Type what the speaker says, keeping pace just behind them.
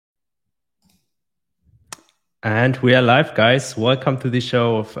And we are live, guys. Welcome to the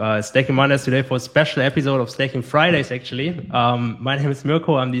show of Staking Mondays today for a special episode of Staking Fridays, actually. My name is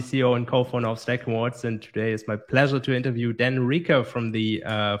Mirko. I'm the CEO and co-founder of Staking Awards, and today is my pleasure to interview Dan Reecer from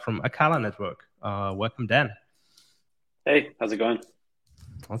from Acala Network. Welcome, Dan. Hey, how's it going?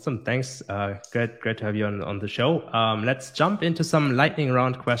 Awesome. Thanks. Great to have you on the show. Let's jump into some lightning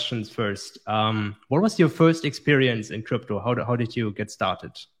round questions first. What was your first experience in crypto? How did you get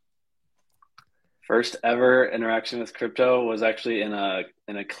started? First ever interaction with crypto was actually in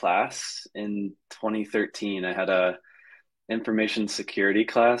a class in 2013. I had a information security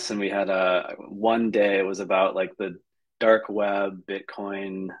class, and we had a one day. It was about like the dark web,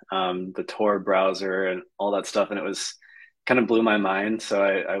 Bitcoin, the Tor browser, and all that stuff. And it was kind of blew my mind. So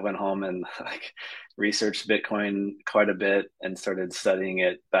I went home and like researched Bitcoin quite a bit and started studying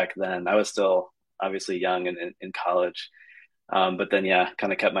it back then. I was still obviously young and in college. But then, yeah,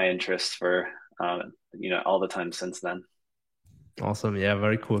 kind of kept my interest for, all the time since then. Awesome. Yeah,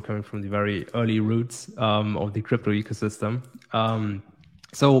 very cool coming from the very early roots of the crypto ecosystem.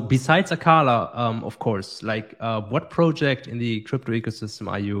 So besides Acala, of course, what project in the crypto ecosystem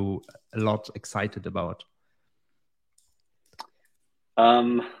are you a lot excited about?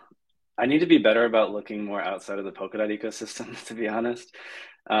 Um, I need to be better about looking more outside of the Polkadot ecosystem, to be honest.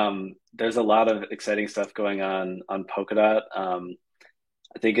 There's a lot of exciting stuff going on Polkadot.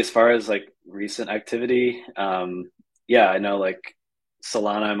 I think as far as like recent activity, yeah, I know like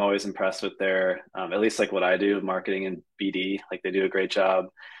Solana, I'm always impressed with their, at least like what I do, marketing and BD, like they do a great job.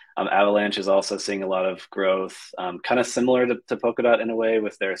 Avalanche is also seeing a lot of growth, kind of similar to Polkadot in a way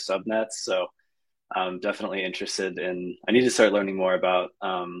with their subnets. So I'm definitely interested I need to start learning more about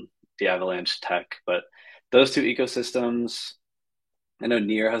the Avalanche tech, but those two ecosystems, I know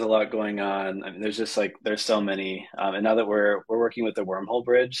Near has a lot going on. I mean, there's just like there's so many, and now that we're working with the Wormhole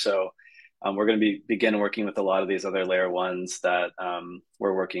Bridge, so we're going to begin working with a lot of these other layer ones that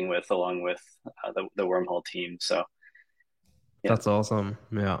we're working with along with the Wormhole team. So yeah. That's awesome.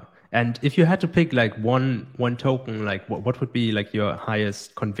 Yeah. And if you had to pick like one token, like what would be like your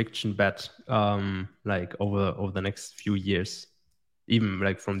highest conviction bet, like over the next few years, even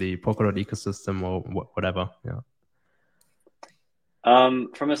like from the Polkadot ecosystem or whatever. Yeah.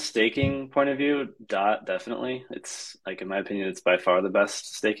 From a staking point of view, DOT definitely. It's like in my opinion, it's by far the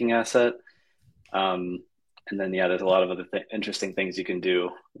best staking asset. Um, and then yeah, there's a lot of other interesting things you can do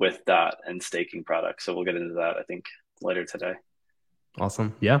with DOT and staking products. So we'll get into that, I think, later today.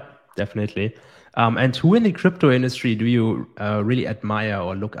 Awesome. Yeah, definitely. And who in the crypto industry do you really admire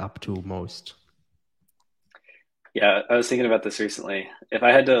or look up to most? Yeah, I was thinking about this recently. If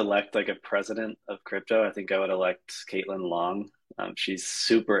I had to elect like a president of crypto, I think I would elect Caitlin Long. She's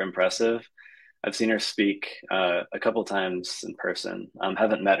super impressive. I've seen her speak a couple times in person.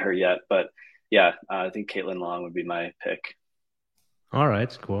 Haven't met her yet, but yeah, I think Caitlin Long would be my pick. All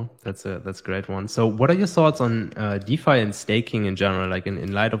right, cool. That's a great one. So, what are your thoughts on DeFi and staking in general? Like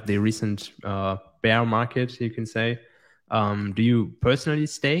in light of the recent bear market, you can say. Do you personally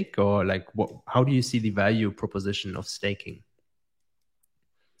stake, or like how do you see the value proposition of staking?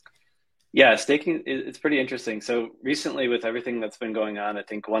 Yeah, staking, it's pretty interesting. So recently, with everything that's been going on, I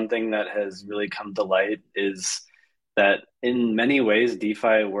think one thing that has really come to light is that in many ways,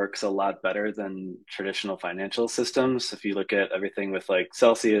 DeFi works a lot better than traditional financial systems. If you look at everything with like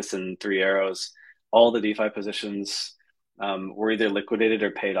Celsius and Three Arrows, all the DeFi positions were either liquidated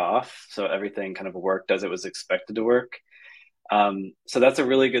or paid off. So everything kind of worked as it was expected to work. So that's a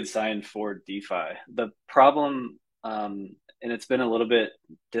really good sign for DeFi. The problem, and it's been a little bit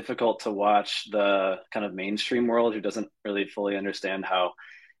difficult to watch the kind of mainstream world who doesn't really fully understand how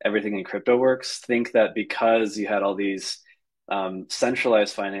everything in crypto works, think that because you had all these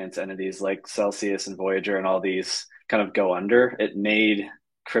centralized finance entities like Celsius and Voyager and all these kind of go under, it made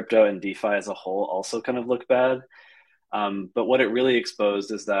crypto and DeFi as a whole also kind of look bad. But what it really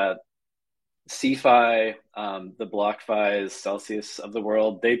exposed is that CeFi, the BlockFi's, Celsius of the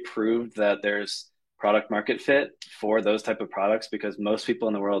world, they proved that there's product market fit for those type of products because most people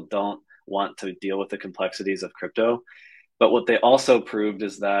in the world don't want to deal with the complexities of crypto. But what they also proved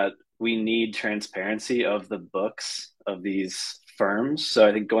is that we need transparency of the books of these firms. So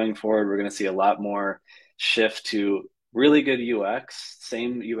I think going forward, we're going to see a lot more shift to really good UX,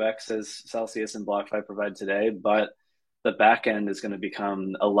 same UX as Celsius and BlockFi provide today, but the back end is going to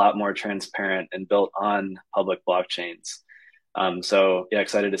become a lot more transparent and built on public blockchains. So yeah,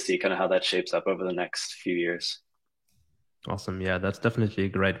 excited to see kind of how that shapes up over the next few years. Awesome. Yeah, that's definitely a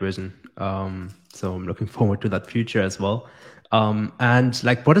great vision. So I'm looking forward to that future as well. And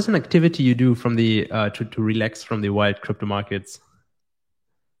like, what is an activity you do from the to relax from the wild crypto markets?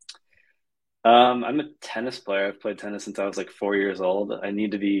 I'm a tennis player. I've played tennis since I was like 4 years old. I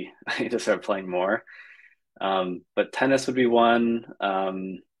need to start playing more. But tennis would be one.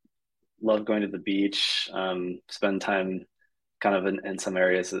 Love going to the beach. Spend time kind of in some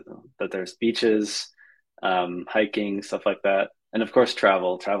areas that there's beaches, hiking, stuff like that. And of course,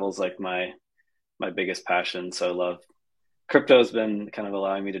 travel. Travel's like my biggest passion. So I love crypto's been kind of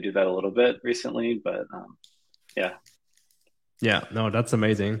allowing me to do that a little bit recently, but yeah. Yeah, no, that's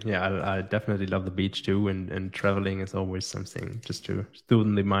amazing. Yeah, I definitely love the beach too, and traveling is always something just to do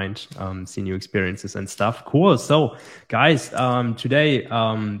in the mind, see new experiences and stuff. Cool. So, guys, today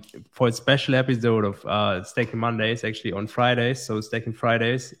for a special episode of Staking Mondays, actually on Fridays, so Staking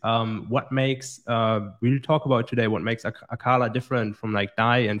Fridays, what makes we'll talk about today what makes Acala different from like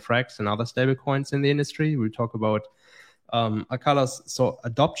DAI and Frax and other stablecoins in the industry. We'll talk about Acala's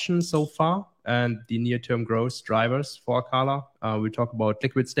adoption so far and the near-term growth drivers for Acala. We'll talk about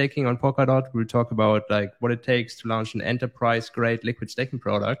liquid staking on Polkadot. We'll talk about like what it takes to launch an enterprise-grade liquid staking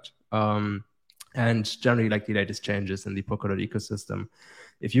product, and generally like the latest changes in the Polkadot ecosystem.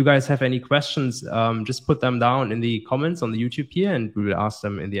 If you guys have any questions, just put them down in the comments on the YouTube here, and we will ask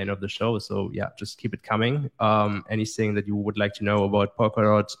them in the end of the show. So yeah, just keep it coming. Anything that you would like to know about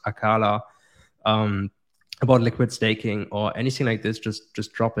Polkadot, Acala, about liquid staking or anything like this,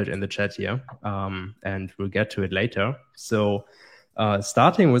 just drop it in the chat here, and we'll get to it later. So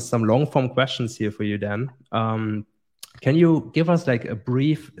starting with some long form questions here for you, Dan. Can you give us like a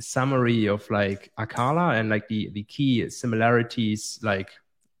brief summary of like Acala and like the key similarities, like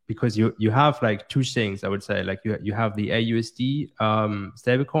because you have like two things, I would say, like you have the aUSD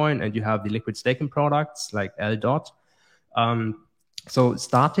stablecoin and you have the liquid staking products like LDOT. So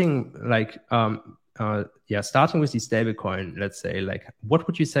starting like starting with the stablecoin, let's say, like what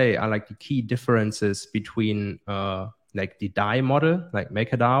would you say are like the key differences between like the DAI model, like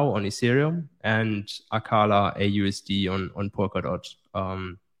MakerDAO on Ethereum and Acala aUSD on Polkadot?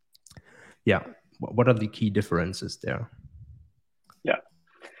 Yeah, what are the key differences there? Yeah.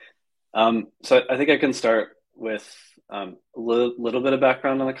 So I think I can start with a little bit of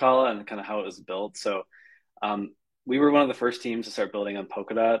background on Acala and kind of how it was built. So we were one of the first teams to start building on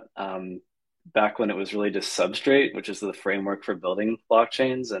Polkadot back when it was really just Substrate, which is the framework for building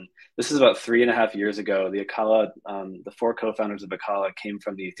blockchains. And this is about 3.5 years ago. The Acala, the four co-founders of Acala came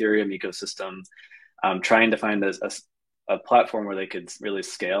from the Ethereum ecosystem, trying to find a platform where they could really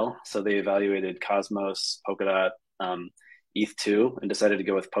scale. So they evaluated Cosmos, Polkadot, ETH2, and decided to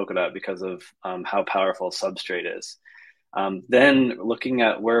go with Polkadot because of how powerful Substrate is. Then looking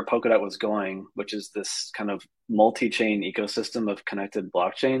at where Polkadot was going, which is this kind of multi-chain ecosystem of connected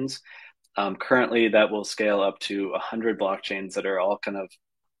blockchains. Currently, that will scale up to 100 blockchains that are all kind of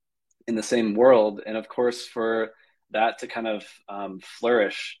in the same world. And of course, for that to kind of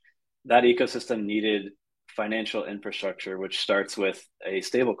flourish, that ecosystem needed financial infrastructure, which starts with a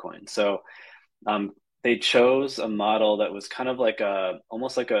stablecoin. So they chose a model that was kind of like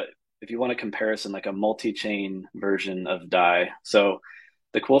almost like if you want a comparison, like a multi-chain version of DAI. So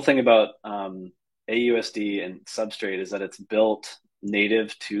the cool thing about aUSD and Substrate is that it's built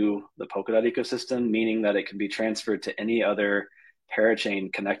native to the Polkadot ecosystem, meaning that it can be transferred to any other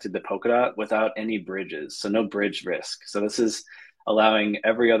parachain connected to Polkadot without any bridges. So no bridge risk. So this is allowing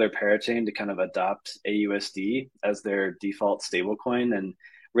every other parachain to kind of adopt aUSD as their default stablecoin. And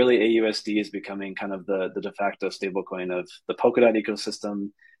really aUSD is becoming kind of the de facto stablecoin of the Polkadot ecosystem,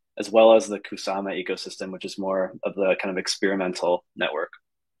 as well as the Kusama ecosystem, which is more of the kind of experimental network.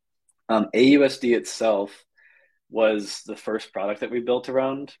 aUSD itself was the first product that we built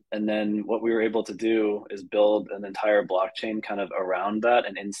around. And then what we were able to do is build an entire blockchain kind of around that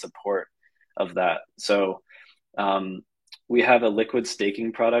and in support of that. So we have a liquid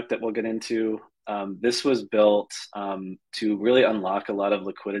staking product that we'll get into. This was built to really unlock a lot of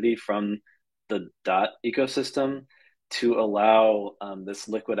liquidity from the DOT ecosystem to allow this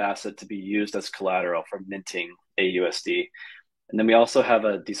liquid asset to be used as collateral for minting aUSD. And then we also have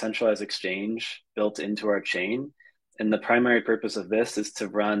a decentralized exchange built into our chain. And the primary purpose of this is to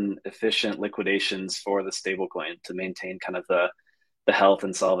run efficient liquidations for the stablecoin to maintain kind of the health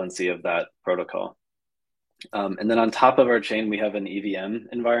and solvency of that protocol. And then on top of our chain, we have an EVM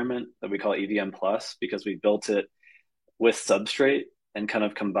environment that we call EVM Plus because we built it with Substrate and kind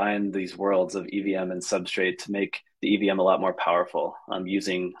of combined these worlds of EVM and Substrate to make the EVM a lot more powerful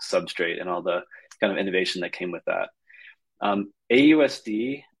using Substrate and all the kind of innovation that came with that.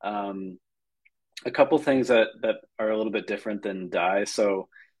 aUSD, a couple things that are a little bit different than DAI. So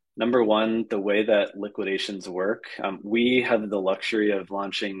number one, the way that liquidations work, we have the luxury of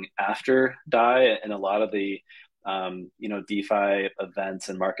launching after DAI, and a lot of the DeFi events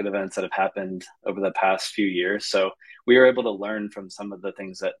and market events that have happened over the past few years. So we were able to learn from some of the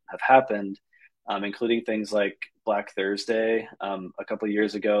things that have happened, including things like Black Thursday. A couple of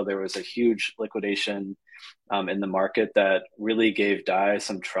years ago, there was a huge liquidation in the market that really gave DAI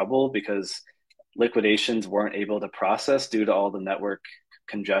some trouble because liquidations weren't able to process due to all the network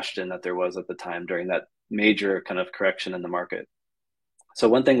congestion that there was at the time during that major kind of correction in the market. So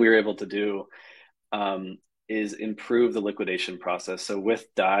one thing we were able to do is improve the liquidation process. So with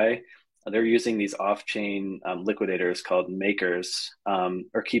DAI, they're using these off-chain liquidators called makers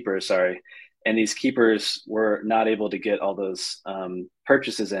or keepers, sorry. And these keepers were not able to get all those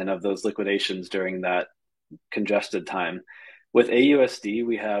purchases in of those liquidations during that congested time. With aUSD,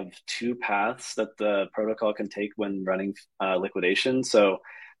 we have two paths that the protocol can take when running liquidation. So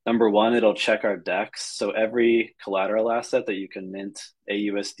number one, it'll check our DEX. So every collateral asset that you can mint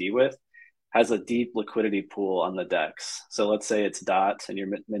aUSD with has a deep liquidity pool on the DEX. So let's say it's DOT and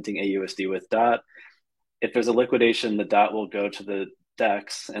you're minting aUSD with DOT. If there's a liquidation, the DOT will go to the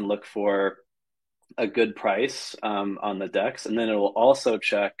DEX and look for a good price on the DEX. And then it will also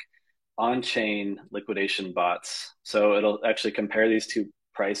check on-chain liquidation bots. So it'll actually compare these two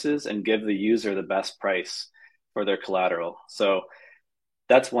prices and give the user the best price for their collateral. So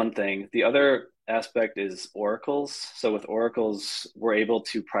that's one thing. The other aspect is oracles. So with oracles, we're able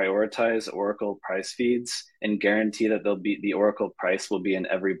to prioritize oracle price feeds and guarantee that the oracle price will be in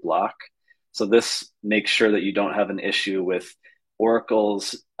every block. So this makes sure that you don't have an issue with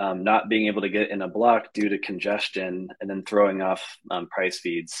oracles not being able to get in a block due to congestion and then throwing off price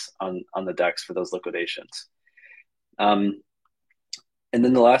feeds on the DEX for those liquidations. And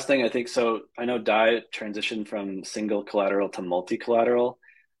then the last thing I think, so I know DAI transitioned from single collateral to multi-collateral.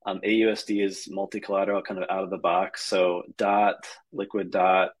 aUSD is multi-collateral kind of out of the box. So DOT, Liquid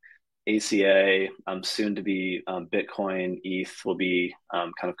DOT, ACA, soon to be Bitcoin, ETH will be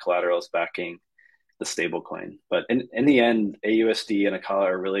kind of collaterals backing the stable coin. But in the end, aUSD and Acala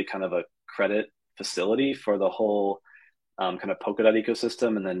are really kind of a credit facility for the whole kind of Polkadot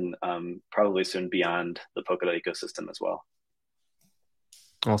ecosystem, and then probably soon beyond the Polkadot ecosystem as well.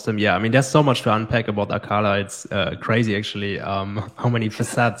 Awesome. Yeah. I mean, there's so much to unpack about Acala. It's crazy, actually, how many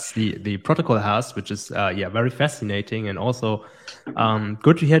facets the protocol has, which is, very fascinating. And also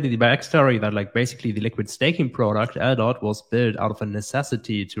good to hear the backstory that, like, basically the liquid staking product, LDOT, was built out of a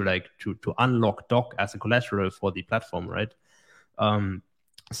necessity to unlock DOC as a collateral for the platform, right? Can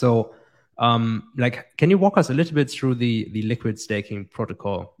you walk us a little bit through the liquid staking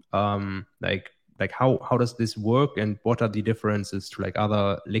protocol? Like how does this work, and what are the differences to like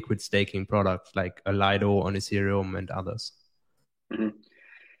other liquid staking products like a Lido on Ethereum and others? Mm-hmm.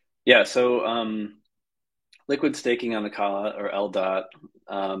 Yeah, so liquid staking on Acala or LDOT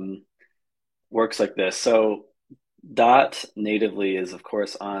works like this. So DOT natively is of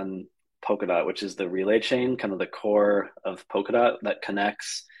course on Polkadot, which is the relay chain, kind of the core of Polkadot that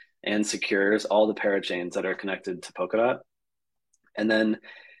connects and secures all the parachains that are connected to Polkadot. And then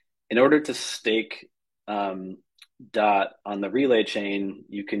in order to stake DOT on the relay chain,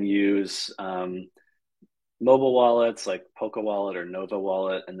 you can use mobile wallets like Polka Wallet or Nova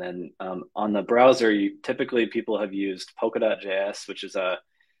Wallet. And then on the browser, typically people have used Polkadot.js, which is a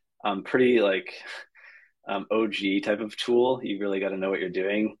pretty like OG type of tool. You really got to know what you're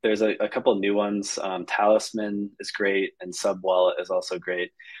doing. There's a couple new ones. Talisman is great, and Sub Wallet is also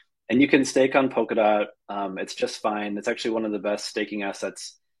great. And you can stake on Polkadot. It's just fine. It's actually one of the best staking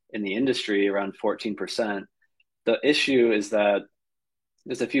assets in the industry, around 14%. The issue is that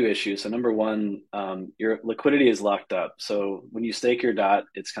there's a few issues. So number one, your liquidity is locked up. So when you stake your DOT,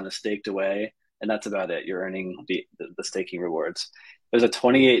 it's kind of staked away, and that's about it. You're earning the staking rewards. There's a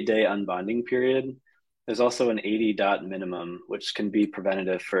 28-day unbonding period. There's also an 80 DOT minimum, which can be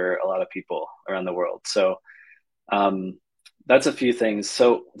preventative for a lot of people around the world. So that's a few things.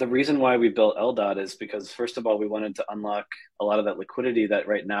 So the reason why we built LDOT is because, first of all, we wanted to unlock a lot of that liquidity that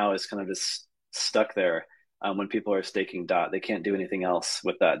right now is kind of just stuck there when people are staking DOT. They can't do anything else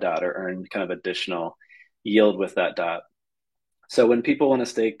with that DOT or earn kind of additional yield with that DOT. So when people want to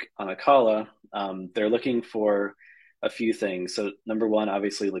stake on Acala, they're looking for a few things. So number one,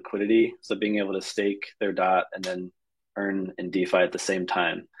 obviously liquidity. So being able to stake their DOT and then earn in DeFi at the same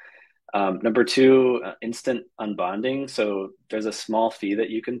time. Number two, instant unbonding. So there's a small fee that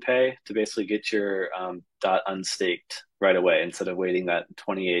you can pay to basically get your DOT unstaked right away instead of waiting that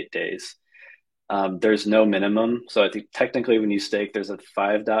 28 days. There's no minimum. So I think technically when you stake, there's a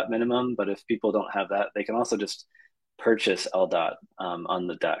 5 DOT minimum, but if people don't have that, they can also just purchase LDOT on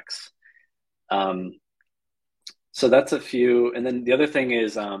the DEX. So that's a few. And then the other thing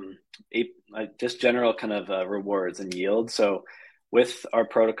is just general kind of rewards and yield. So with our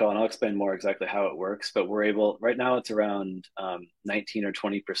protocol, and I'll explain more exactly how it works, but we're able, right now it's around 19 or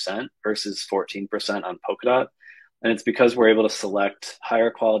 20% versus 14% on Polkadot. And it's because we're able to select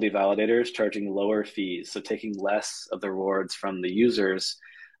higher quality validators charging lower fees. So taking less of the rewards from the users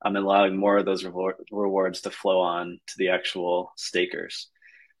and allowing more of those rewards to flow on to the actual stakers.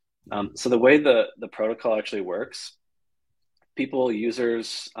 So the way the protocol actually works,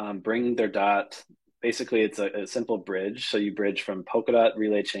 users bring their dot. Basically, it's a simple bridge. So you bridge from Polkadot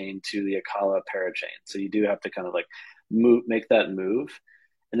relay chain to the Acala parachain. So you do have to kind of like make that move.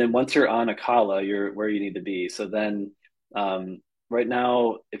 And then once you're on Acala, you're where you need to be. So then right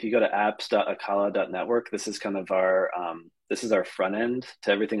now, if you go to apps.acala.network, this is kind of our front end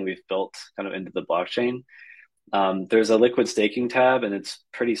to everything we've built kind of into the blockchain. There's a liquid staking tab, and it's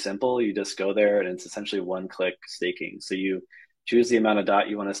pretty simple. You just go there, and it's essentially one-click staking. So you choose the amount of dot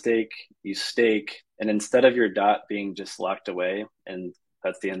you want to stake, you stake, and instead of your dot being just locked away, and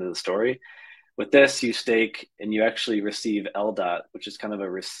that's the end of the story, with this, you stake and you actually receive LDOT, which is kind of a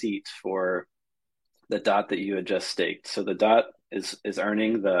receipt for the dot that you had just staked. So the dot is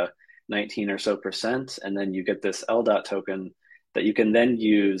earning the 19 or so percent, and then you get this LDOT token that you can then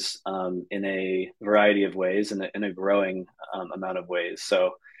use in a variety of ways, in a growing amount of ways.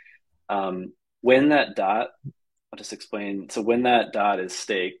 So when that dot, I'll just explain. So when that dot is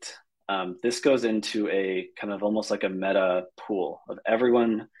staked, this goes into a kind of almost like a meta pool of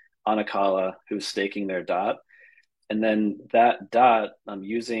everyone on Acala who's staking their dot. And then that dot,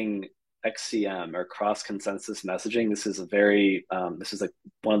 using XCM or cross consensus messaging, this is like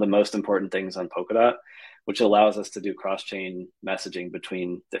one of the most important things on Polkadot, which allows us to do cross-chain messaging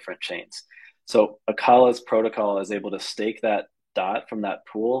between different chains. So Acala's protocol is able to stake that dot from that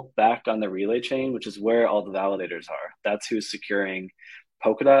pool back on the relay chain, which is where all the validators are. That's who's securing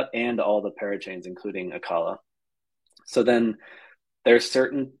Polkadot and all the parachains, including Acala. So then there's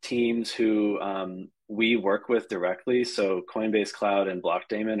certain teams who we work with directly. So Coinbase Cloud and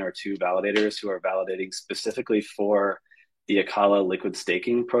Blockdaemon are two validators who are validating specifically for the Acala liquid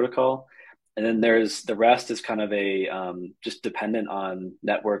staking protocol. And then there's the rest is kind of a just dependent on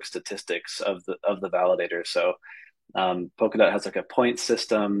network statistics of the validator. So Polkadot has like a point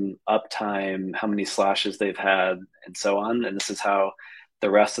system, uptime, how many slashes they've had, and so on. And this is how the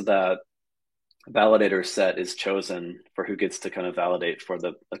rest of that validator set is chosen for who gets to kind of validate for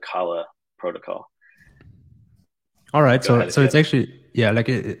the Acala protocol. All right, so it's actually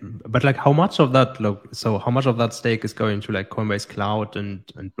but like how much of that how much of that stake is going to like Coinbase Cloud and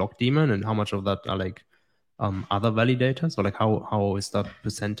Blockdaemon, and how much of that are like other validators, or like how is that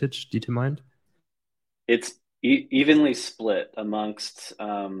percentage determined? It's evenly split amongst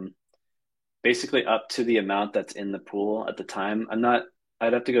basically up to the amount that's in the pool at the time.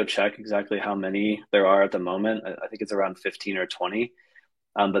 I'd have to go check exactly how many there are at the moment. I think it's around 15 or 20.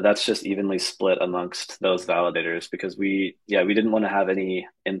 But that's just evenly split amongst those validators, because we didn't want to have any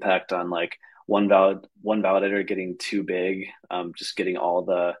impact on like one validator getting too big, just getting all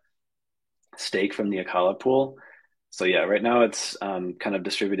the stake from the Acala pool. So yeah, right now it's kind of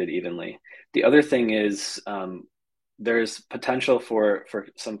distributed evenly. The other thing is there's potential for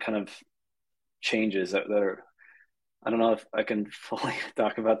some kind of changes that are, I don't know if I can fully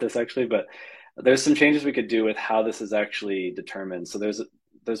talk about this actually, but there's some changes we could do with how this is actually determined. So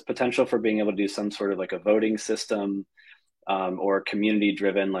there's potential for being able to do some sort of like a voting system or community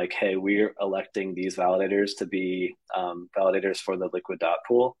driven, like, hey, we're electing these validators to be validators for the liquid dot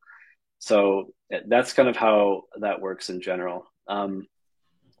pool. So that's kind of how that works in general.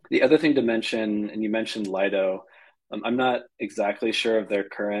 The other thing to mention, and you mentioned Lido, I'm not exactly sure of their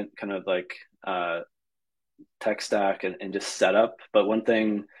current kind of like tech stack and just setup, but one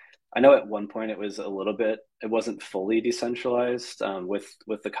thing I know at one point it wasn't fully decentralized with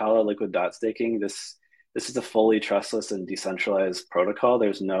the Acala liquid dot staking. This is a fully trustless and decentralized protocol.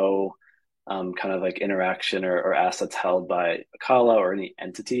 There's no kind of like interaction or assets held by Acala or any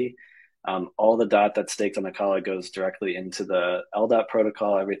entity. All the dot that's staked on Acala goes directly into the LDOT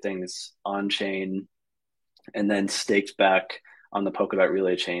protocol. Everything's on chain and then staked back on the Polkadot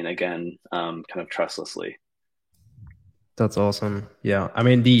relay chain again, kind of trustlessly. That's awesome. Yeah, I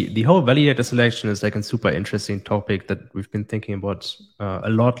mean the whole validator selection is like a super interesting topic that we've been thinking about a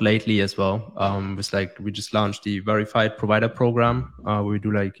lot lately as well. It's like we just launched the verified provider program. Where we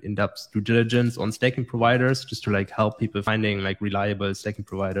do like in-depth due diligence on staking providers, just to like help people finding like reliable staking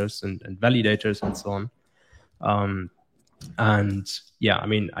providers and validators and so on. And yeah, I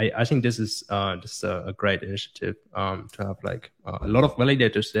mean, I think this is just a great initiative to have like a lot of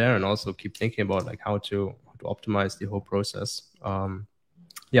validators there, and also keep thinking about like how to optimize the whole process.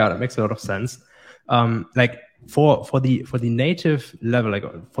 Yeah, that makes a lot of sense. Like for the native level,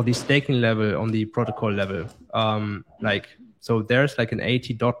 like for the staking level on the protocol level, like so there's like an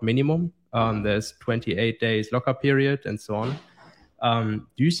 80 dot minimum. There's 28 days lockup period and so on.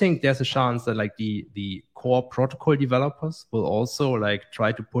 Do you think there's a chance that like the core protocol developers will also like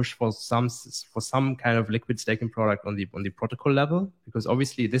try to push for some kind of liquid staking product on the protocol level? Because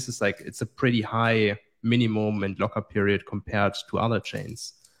obviously this is like it's a pretty high minimum and lockup period compared to other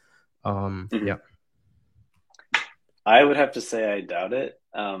chains. Mhm. Yeah. I would have to say I doubt it.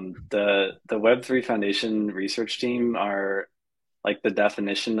 The Web3 Foundation research team are like the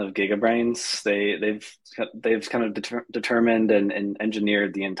definition of gigabrains. They've kind of determined and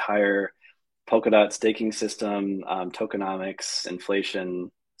engineered the entire Polkadot staking system, tokenomics,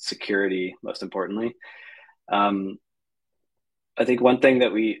 inflation, security, most importantly. Um, I think one thing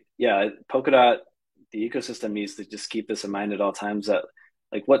that Polkadot, the ecosystem needs to just keep this in mind at all times that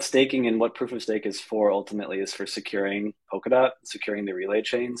like what staking and what proof of stake is for ultimately is for securing Polkadot, securing the relay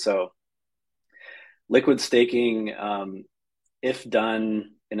chain. So liquid staking, if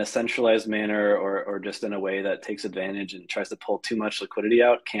done in a centralized manner or just in a way that takes advantage and tries to pull too much liquidity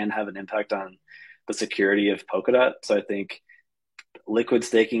out, can have an impact on the security of Polkadot. So I think liquid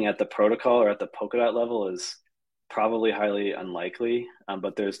staking at the protocol or at the Polkadot level is probably highly unlikely,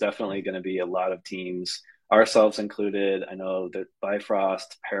 but there's definitely going to be a lot of teams, ourselves included. I know that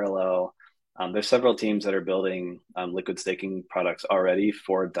Bifrost, Parallel, there's several teams that are building liquid staking products already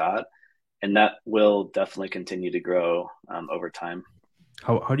for DOT, and that will definitely continue to grow over time.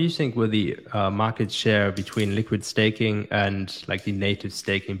 How do you think will the market share between liquid staking and like the native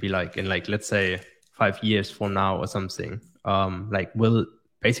staking be like in like let's say 5 years from now or something? Like will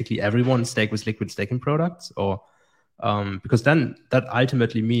basically everyone stake with liquid staking products or because then that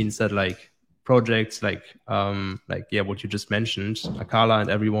ultimately means that like projects like yeah what you just mentioned, Acala and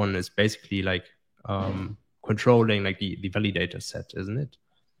everyone is basically like controlling like the validator set, isn't it?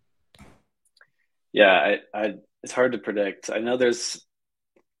 Yeah, it's hard to predict. I know there's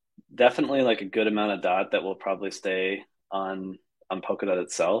definitely like a good amount of DOT that will probably stay on Polkadot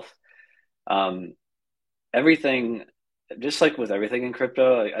itself. Um, everything, just like with everything in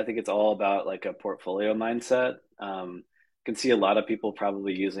crypto, I think it's all about like a portfolio mindset. You can see a lot of people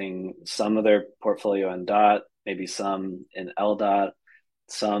probably using some of their portfolio in DOT, maybe some in LDOT,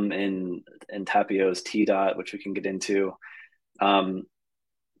 some in Tapio's T dot, which we can get into. Um,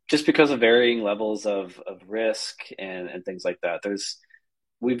 just because of varying levels of risk and things like that.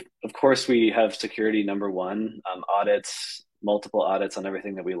 We've of course we have security number one, audits, multiple audits on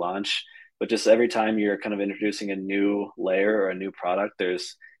everything that we launch, but just every time you're kind of introducing a new layer or a new product,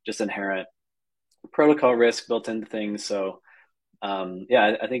 there's just inherent protocol risk built into things. So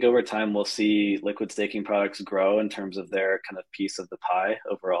yeah, I think over time we'll see liquid staking products grow in terms of their kind of piece of the pie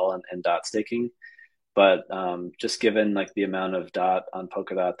overall and dot staking. But just given like the amount of dot on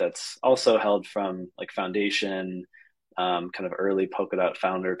Polkadot that's also held from like foundation, kind of early Polkadot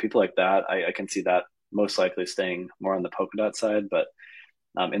founder, people like that, I can see that most likely staying more on the Polkadot side. But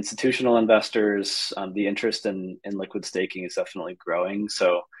institutional investors, the interest in liquid staking is definitely growing.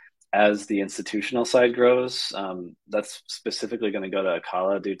 So as the institutional side grows, that's specifically going to go to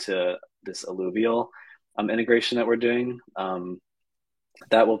Acala due to this alluvial integration that we're doing.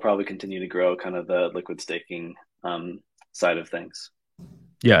 That will probably continue to grow kind of the liquid staking side of things.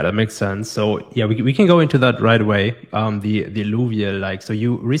 Yeah, that makes sense. So yeah, we can go into that right away. The alluvial, like, so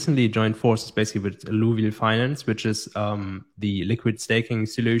you recently joined forces basically with alluvial finance, which is the liquid staking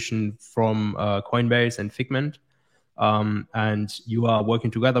solution from Coinbase and Figment. And you are working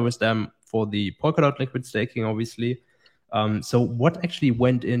together with them for the Polkadot liquid staking, obviously. So what actually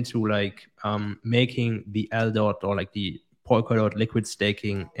went into like making the LDOT or like the Polkadot liquid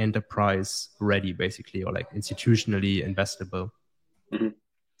staking enterprise ready, basically, or like institutionally investable? Mhm.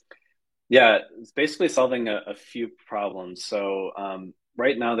 Yeah, it's basically solving a few problems. So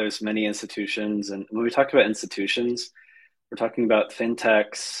right now, there's many institutions, and when we talk about institutions, we're talking about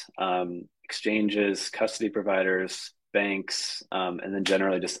fintechs, exchanges, custody providers, banks, and then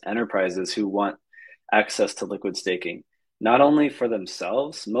generally just enterprises who want access to liquid staking, not only for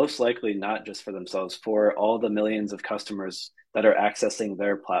themselves, most likely not just for themselves, for all the millions of customers that are accessing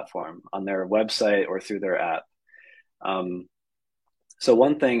their platform on their website or through their app. Um, so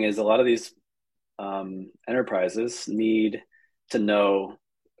one thing is a lot of these enterprises need to know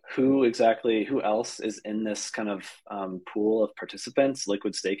who else is in this kind of pool of participants,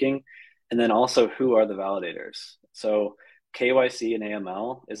 liquid staking, and then also who are the validators. So KYC and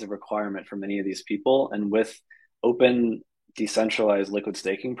AML is a requirement for many of these people, and with open decentralized liquid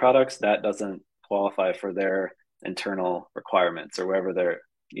staking products, that doesn't qualify for their internal requirements or wherever they're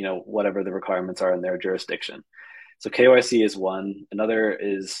whatever the requirements are in their jurisdiction. So KYC is one. Another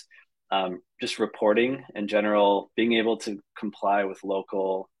is just reporting in general, being able to comply with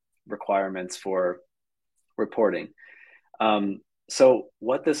local requirements for reporting. So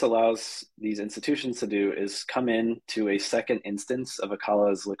what this allows these institutions to do is come in to a second instance of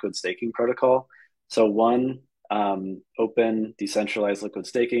Acala's liquid staking protocol. So one, open decentralized liquid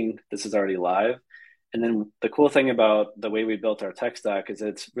staking. This is already live. And then the cool thing about the way we built our tech stack is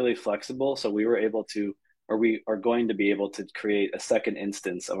it's really flexible. So we were able to, or we are going to be able to create a second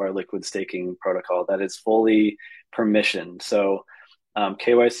instance of our liquid staking protocol that is fully permissioned. So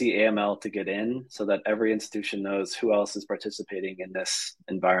KYC AML to get in so that every institution knows who else is participating in this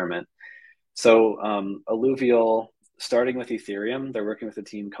environment. So Alluvial, starting with Ethereum, they're working with a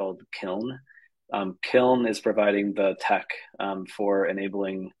team called Kiln. Kiln is providing the tech for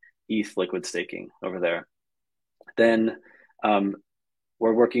enabling ETH liquid staking over there. Then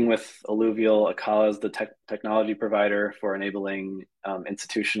we're working with Alluvial. Acala is the technology provider for enabling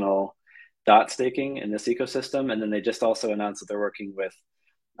institutional DOT staking in this ecosystem. And then they just also announced that they're working with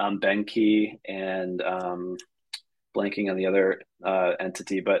Benki and blanking on the other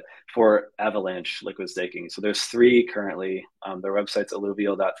entity, but for Avalanche liquid staking. So there's three currently. Their website's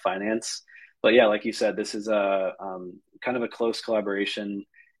alluvial.finance. But yeah, like you said, this is a kind of a close collaboration.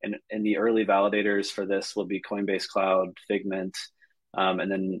 And the early validators for this will be Coinbase Cloud, Figment,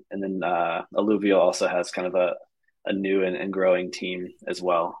 and then Alluvial also has kind of a new and growing team as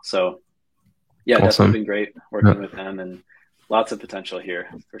well. So yeah, Awesome. definitely been great working with them, and lots of potential here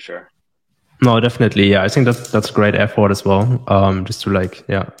for sure. No, definitely. Yeah, I think that's a great effort as well. Just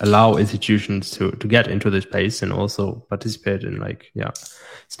to allow institutions to get into this space and also participate in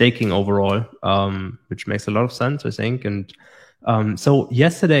staking overall, which makes a lot of sense, I think. And so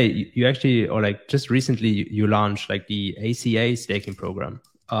yesterday you actually, or just recently, you launched the ACA staking program,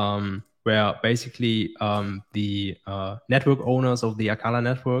 where basically the network owners of the Acala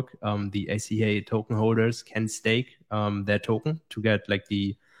network, the ACA token holders, can stake their token to get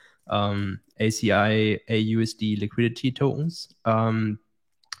the ACI aUSD liquidity tokens.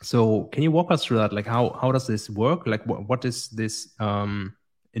 So can you walk us through that? How does this work? What is this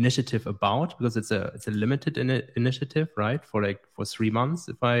initiative about? Because it's a limited initiative, right? For 3 months,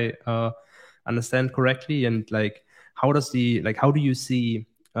 if I understand correctly. And how do you see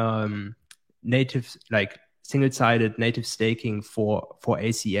native single-sided native staking for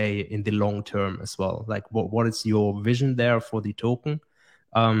ACA in the long term as well? What is your vision there for the token?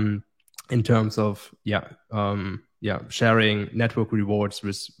 In terms of sharing network rewards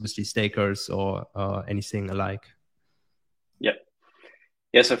with the stakers or anything alike.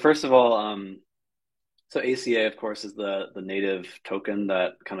 Yeah. So first of all, so ACA, of course, is the native token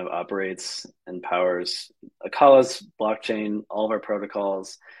that kind of operates and powers Acala's blockchain, all of our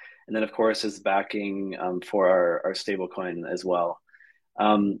protocols, and then of course is backing for our stablecoin as well.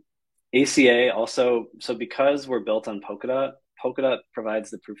 ACA also, so because we're built on Polkadot provides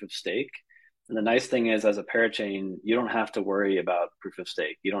the proof of stake. And the nice thing is, as a parachain, you don't have to worry about proof of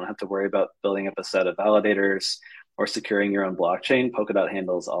stake. You don't have to worry about building up a set of validators or securing your own blockchain. Polkadot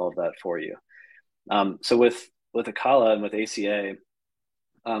handles all of that for you. So with Acala and with ACA,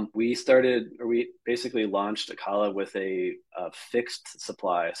 we basically launched Acala with a fixed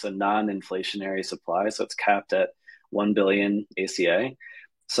supply, so non-inflationary supply. So it's capped at 1 billion ACA.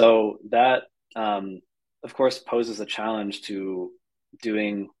 So that, of course, poses a challenge to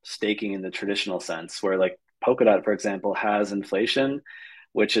doing staking in the traditional sense, where Polkadot, for example, has inflation,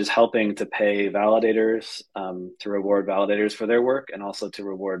 which is helping to pay validators, to reward validators for their work, and also to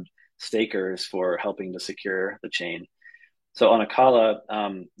reward stakers for helping to secure the chain. So on Acala,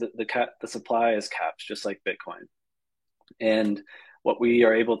 the supply is capped, just like Bitcoin. And what we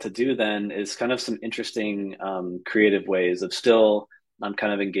are able to do then is kind of some interesting creative ways of still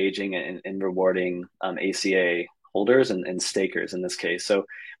kind of engaging and rewarding ACA holders and stakers in this case. So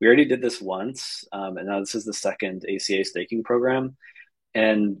we already did this once, and now this is the second ACA staking program.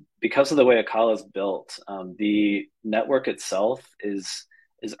 And because of the way Acala is built, the network itself is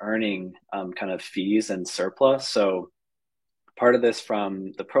earning kind of fees and surplus. So part of this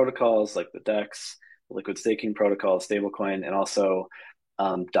from the protocols like the DEX, the liquid staking protocol, stablecoin, and also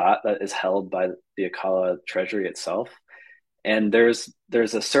DOT that is held by the Acala treasury itself. And there's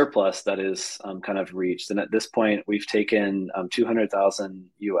a surplus that is kind of reached. And at this point, we've taken 200,000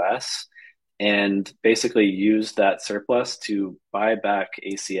 US and basically used that surplus to buy back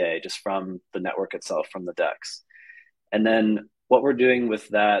ACA just from the network itself, from the DEX. And then what we're doing with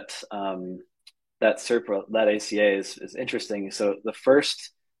that surplus, that ACA is interesting. So the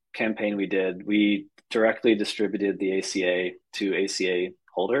first campaign we did, we directly distributed the ACA to ACA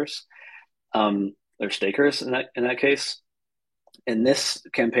holders, or stakers in that case. In this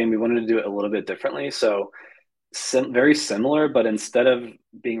campaign, we wanted to do it a little bit differently. So very similar, but instead of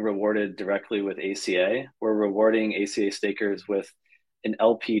being rewarded directly with ACA, we're rewarding ACA stakers with an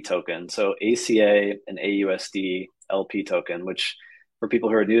LP token. So ACA and aUSD LP token, which for people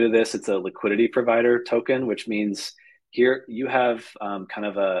who are new to this, it's a liquidity provider token, which means here you have kind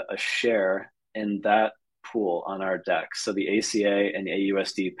of a share in that pool on our DEX. So the ACA and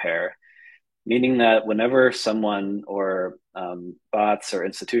aUSD pair, meaning that whenever someone or bots or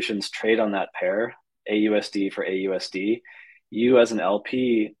institutions trade on that pair, aUSD for aUSD, you as an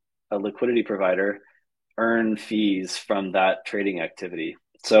LP, a liquidity provider, earn fees from that trading activity.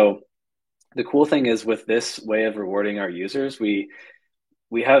 So the cool thing is with this way of rewarding our users, we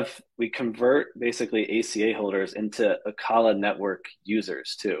convert basically ACA holders into Acala network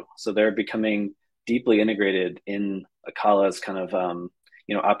users too. So they're becoming deeply integrated in Acala's kind of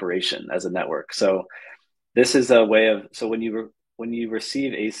operation as a network. So this is a way of, so when you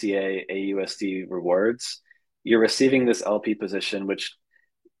receive ACA aUSD rewards, you're receiving this LP position, which,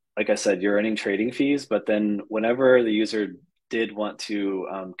 like I said, you're earning trading fees. But then whenever the user did want to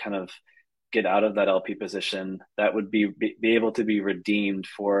kind of get out of that LP position, that would be able to be redeemed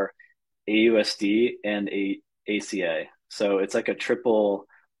for aUSD and ACA. So it's like a triple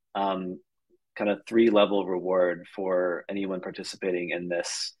kind of 3-level reward for anyone participating in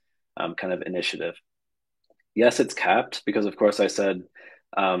this kind of initiative. Yes, it's capped because, of course, I said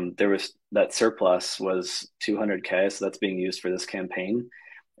there was that surplus was 200K, so that's being used for this campaign.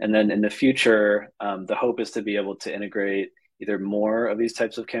 And then in the future, the hope is to be able to integrate either more of these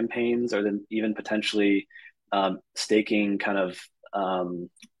types of campaigns, or then even potentially staking kind of,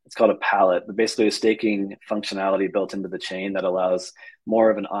 it's called a pallet, but basically a staking functionality built into the chain that allows more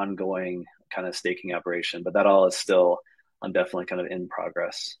of an ongoing kind of staking operation. But that all is still definitely kind of in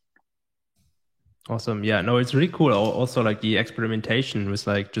progress. Awesome. Yeah, no, it's really cool. Also, like the experimentation with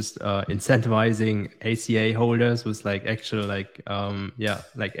like just incentivizing ACA holders with like actual like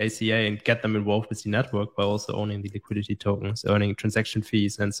like ACA, and get them involved with the network by also owning the liquidity tokens, earning transaction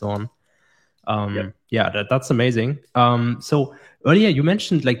fees and so on. Yeah, that's amazing. So earlier you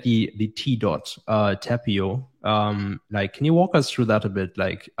mentioned like the T-Dot Tapio. Like, can you walk us through that a bit?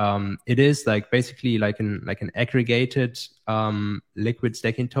 Like, it is like basically like an aggregated liquid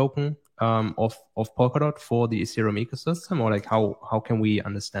staking token of Polkadot for the Ethereum ecosystem, or like how can we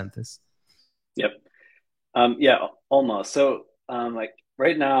understand this? Yep. Yeah, almost. So like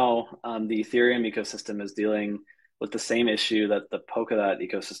right now, the Ethereum ecosystem is dealing with the same issue that the Polkadot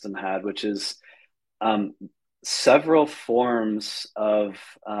ecosystem had, which is several forms of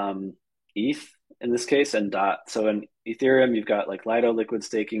ETH in this case, and DOT. So in Ethereum, you've got like Lido liquid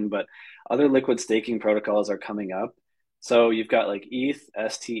staking, but other liquid staking protocols are coming up. So you've got like ETH,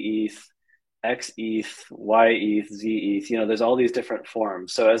 ST ETH, XETH, YETH, ZETH. There's all these different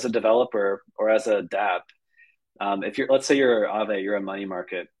forms. So as a developer or as a DApp, if let's say you're Aave, you're a money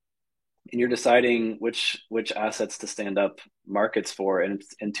market, and you're deciding which assets to stand up markets for and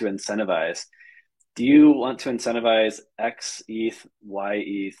to incentivize. Do you want to incentivize XETH,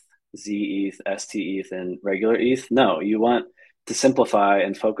 YETH, ZETH, ST ETH, and regular ETH? No, you want to simplify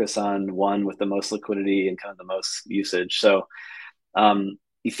and focus on one with the most liquidity and kind of the most usage. So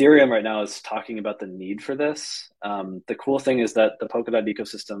Ethereum right now is talking about the need for this. The cool thing is that the Polkadot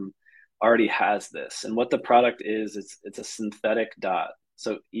ecosystem already has this. And what the product is, it's a synthetic DOT.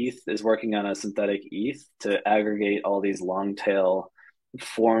 So ETH is working on a synthetic ETH to aggregate all these long tail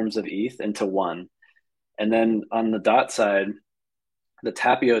forms of ETH into one. And then on the DOT side, the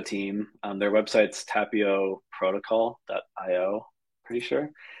Tapio team, their website's tapioprotocol.io, pretty sure.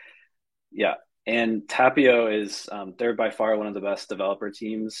 Yeah. And Tapio is, they're by far one of the best developer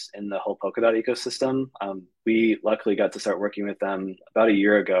teams in the whole Polkadot ecosystem. We luckily got to start working with them about a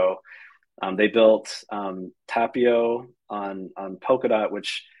year ago. They built Tapio on Polkadot,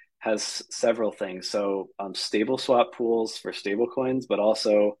 which has several things. So stable swap pools for stable coins, but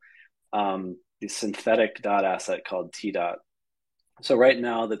also the synthetic DOT asset called T-Dot. So right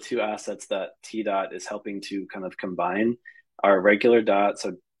now, the two assets that T-Dot is helping to kind of combine are regular DOT,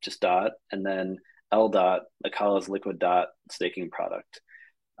 so just DOT, and then LDOT, Acala's liquid DOT staking product.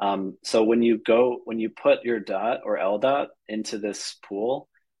 So when you put your DOT or LDOT into this pool,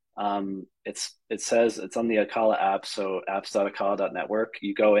 it says it's on the Acala app, so apps.acala.network.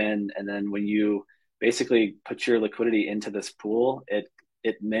 You go in, and then when you basically put your liquidity into this pool, it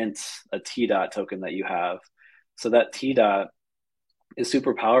mints a T-Dot token that you have. So that T-Dot is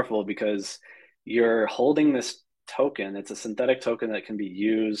super powerful because you're holding this token. It's a synthetic token that can be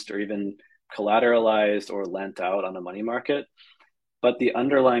used or even collateralized or lent out on a money market. But the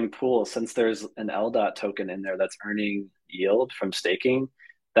underlying pool, since there's an LDOT token in there that's earning yield from staking,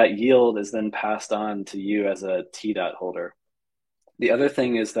 that yield is then passed on to you as a T-Dot holder. The other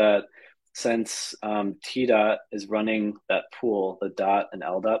thing is that since T-Dot is running that pool, the DOT and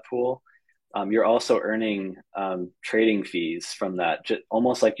LDOT pool, you're also earning trading fees from that,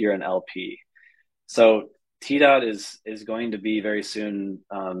 almost like you're an LP. So T-Dot is going to be very soon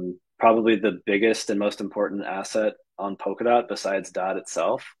probably the biggest and most important asset on Polkadot besides DOT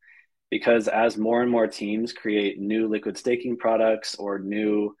itself, because as more and more teams create new liquid staking products or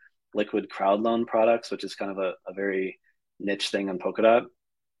new liquid crowd loan products, which is kind of a very niche thing on Polkadot,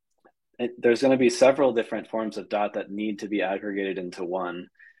 there's going to be several different forms of DOT that need to be aggregated into one.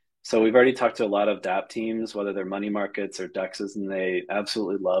 So we've already talked to a lot of DApp teams, whether they're money markets or DEXs, and they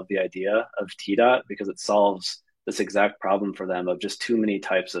absolutely love the idea of T-Dot because it solves this exact problem for them of just too many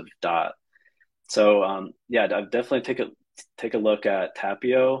types of DOT. So yeah, I've definitely take a look at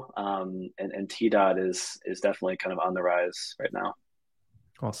Tapio, and T-Dot is definitely kind of on the rise right now.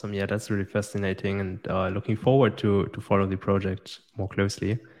 Awesome. Yeah, that's really fascinating, and looking forward to follow the project more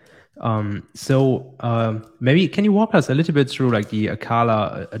closely. Maybe can you walk us a little bit through like the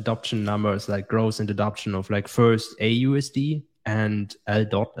Acala adoption numbers, like growth and adoption of like first aUSD and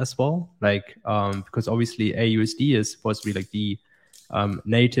LDOT as well? Like, because obviously aUSD is supposed to be like the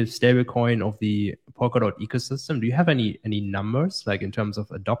native stablecoin of the Polkadot ecosystem. Do you have any numbers like in terms of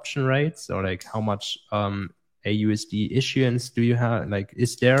adoption rates, or like how much aUSD issuance do you have? Like,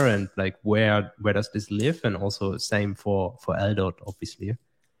 is there, and like where does this live? And also same for LDOT, obviously.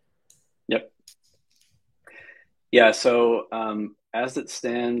 Yep. Yeah. So as it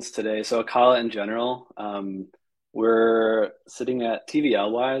stands today, so Acala in general, we're sitting at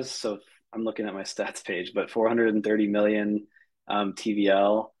TVL wise. So I'm looking at my stats page, but 430 million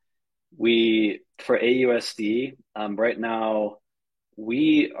TVL. We for aUSD right now,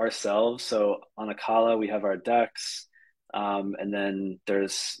 we ourselves. So on Acala, we have our DEX. And then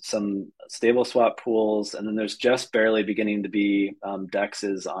there's some stable swap pools, and then there's just barely beginning to be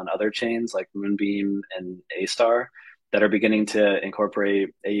DEXs on other chains like Moonbeam and A-Star that are beginning to incorporate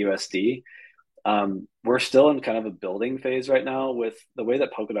aUSD. We're still in kind of a building phase right now with the way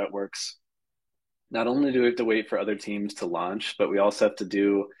that Polkadot works. Not only do we have to wait for other teams to launch, but we also have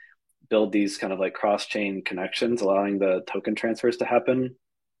to build these kind of like cross-chain connections, allowing the token transfers to happen.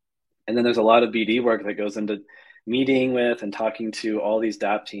 And then there's a lot of BD work that goes into meeting with and talking to all these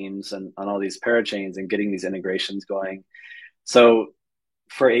DApp teams and on all these parachains and getting these integrations going. So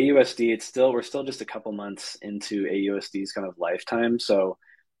for aUSD, we're still just a couple months into aUSD's kind of lifetime. So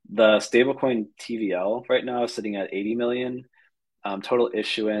the stablecoin TVL right now is sitting at 80 million. Total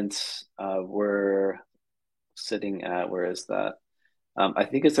issuance, we're sitting at, where is that? I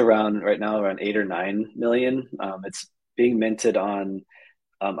think it's right now around 8 or 9 million. It's being minted on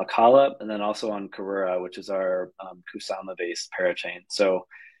Acala, and then also on Karura, which is our Kusama-based parachain. So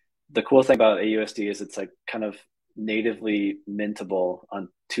the cool thing about aUSD is it's like kind of natively mintable on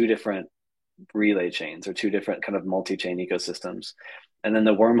two different relay chains or two different kind of multi-chain ecosystems. And then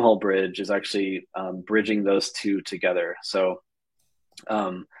the wormhole bridge is actually bridging those two together. So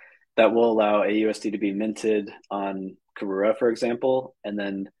that will allow aUSD to be minted on Karura, for example, and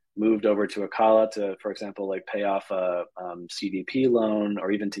then moved over to Acala to, for example, like pay off a CDP loan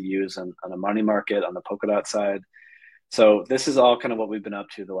or even to use on a money market on the Polkadot side. So this is all kind of what we've been up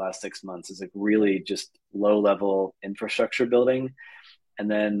to the last 6 months, is like really just low level infrastructure building. And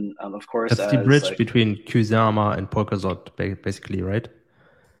then, of course, That's the bridge between Kusama and Polkadot, basically, right?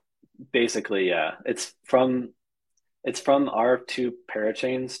 Basically, yeah. It's from our two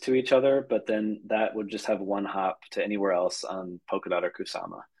parachains to each other, but then that would just have one hop to anywhere else on Polkadot or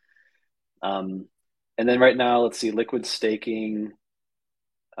Kusama. And then right now, let's see, liquid staking.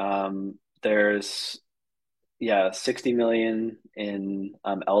 There's 60 million in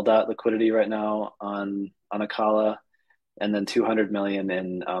LDOT liquidity right now on Acala, and then 200 million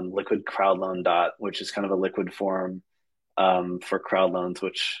in liquid crowd loan DOT, which is kind of a liquid form for crowd loans,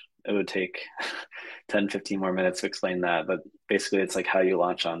 which it would take 10, 15 more minutes to explain that. But basically, it's like how you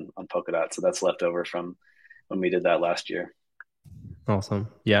launch on Polkadot. So that's left over from when we did that last year. Awesome.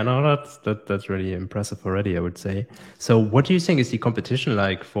 Yeah, no, that's really impressive already, I would say. So what do you think is the competition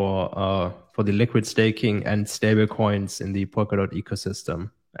like for the liquid staking and stable coins in the Polkadot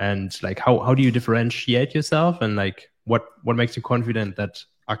ecosystem? And like how do you differentiate yourself, and like what makes you confident that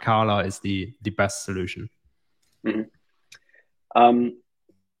Acala is the best solution? Mm-hmm.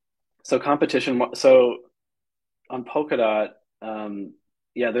 So competition. So on Polkadot,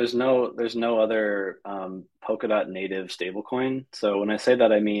 there's no other Polkadot native stablecoin. So when I say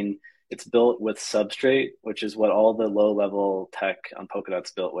that, I mean it's built with Substrate, which is what all the low-level tech on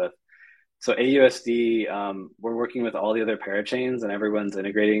Polkadot's built with. So aUSD, we're working with all the other parachains, and everyone's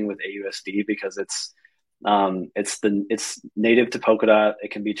integrating with aUSD because it's native to Polkadot. It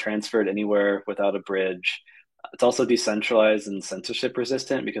can be transferred anywhere without a bridge. It's also decentralized and censorship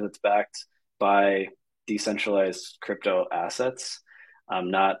resistant because it's backed by decentralized crypto assets,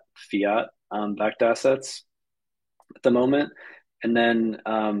 not fiat backed assets at the moment. And then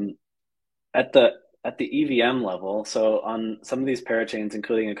at the EVM level, so on some of these parachains,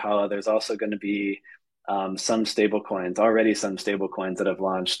 including Acala, there's also going to be some stable coins, already some stable coins that have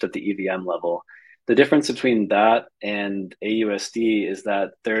launched at the EVM level. The difference between that and aUSD is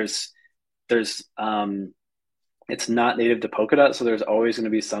that there's it's not native to Polkadot, so there's always going to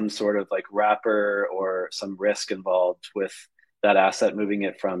be some sort of like wrapper or some risk involved with that asset moving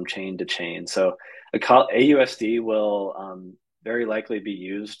it from chain to chain. So aUSD will very likely be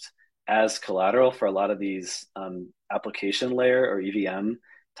used as collateral for a lot of these application layer or EVM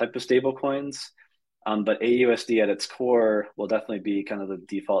type of stable coins. But aUSD at its core will definitely be kind of the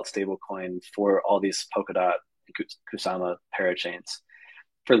default stable coin for all these Polkadot and Kusama parachains.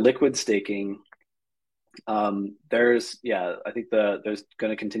 For liquid staking, I think there's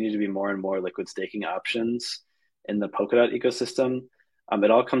going to continue to be more and more liquid staking options in the Polkadot ecosystem.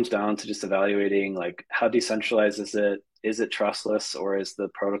 It all comes down to just evaluating like how decentralized is it trustless, or is the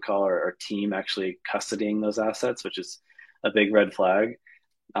protocol or team actually custodying those assets, which is a big red flag.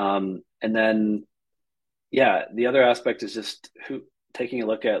 And then the other aspect is just taking a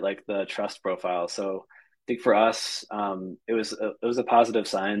look at like the trust profile. So I think for us, it was a positive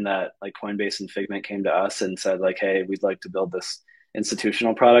sign that like Coinbase and Figment came to us and said like, hey, we'd like to build this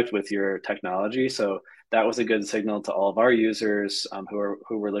institutional product with your technology. So that was a good signal to all of our users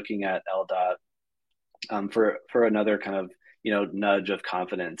who were looking at LDOT for another kind of nudge of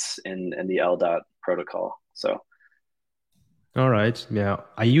confidence in the LDOT protocol. So. All right. Yeah.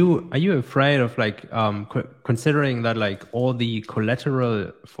 Are you afraid of like considering that like all the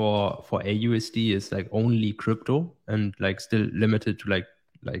collateral for aUSD is like only crypto and like still limited to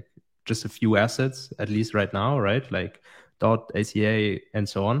like just a few assets at least right now, right? Like DOT, ACA, and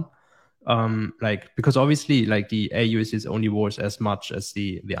so on. Like because obviously like the aUSD is only worth as much as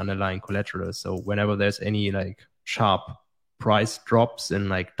the underlying collateral. So whenever there's any like sharp price drops in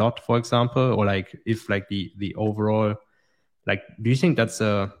like DOT, for example, or like if like the overall, like, do you think that's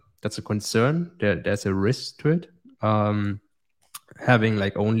a concern? There's a risk to it, having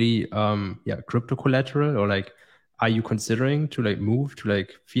like only crypto collateral, or like, are you considering to like move to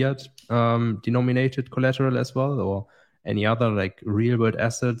like fiat denominated collateral as well, or any other like real world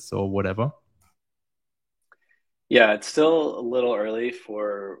assets or whatever? Yeah, it's still a little early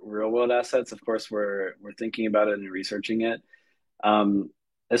for real world assets. Of course, we're thinking about it and researching it. Um,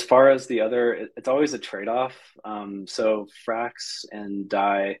 as far as the other, it's always a trade-off. So Frax and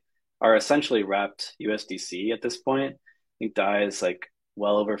Dai are essentially wrapped USDC at this point. I think Dai is like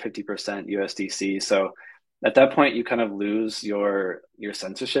well over 50% USDC. So at that point, you kind of lose your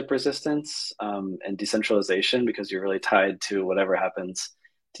censorship resistance and decentralization because you're really tied to whatever happens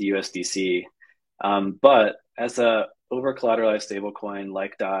to USDC. But as a over collateralized stablecoin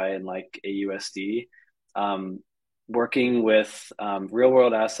like Dai and like aUSD, working with real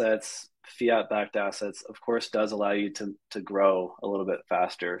world assets, fiat backed assets, of course, does allow you to grow a little bit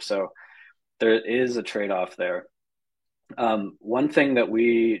faster. So there is a trade off there. One thing that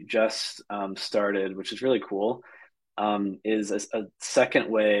we just started, which is really cool, is a second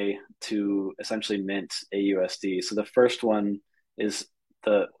way to essentially mint aUSD. So the first one is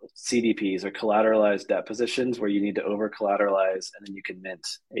the CDPs, or collateralized debt positions, where you need to over collateralize and then you can mint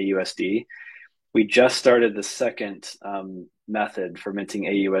aUSD. We just started the second method for minting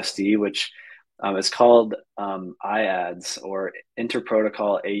aUSD, which is called IADS, or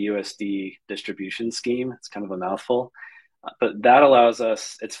Inter-Protocol aUSD Distribution Scheme. It's kind of a mouthful, but that allows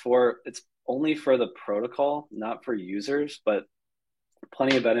us. It's only for the protocol, not for users, but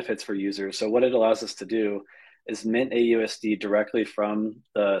plenty of benefits for users. So what it allows us to do is mint aUSD directly from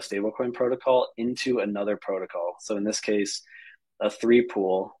the stablecoin protocol into another protocol. So in this case, a three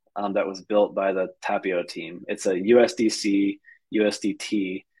pool that was built by the Tapio team. It's a USDC,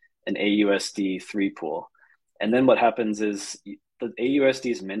 USDT, and aUSD three pool. And then what happens is the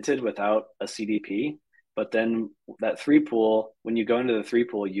aUSD is minted without a CDP, but then that three pool, when you go into the three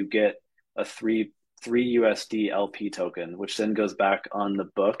pool, you get a three USD LP token, which then goes back on the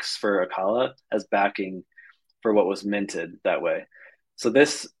books for Acala as backing for what was minted that way. So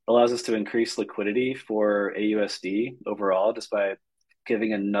this allows us to increase liquidity for aUSD overall, just by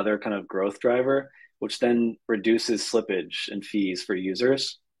giving another kind of growth driver, which then reduces slippage and fees for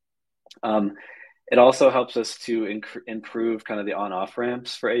users. Um, it also helps us to improve kind of the on-off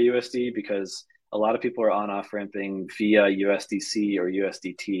ramps for aUSD because a lot of people are on-off ramping via USDC or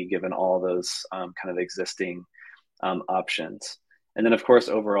USDT, given all those kind of existing options. And then, of course,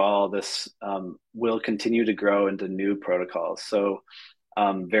 overall, this will continue to grow into new protocols. So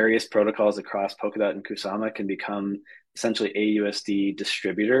various protocols across Polkadot and Kusama can become essentially aUSD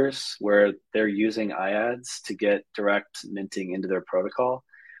distributors where they're using IADs to get direct minting into their protocol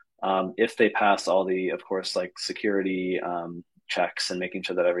if they pass all the, of course, like security checks and making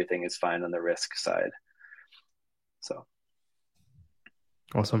sure that everything is fine on the risk side. So,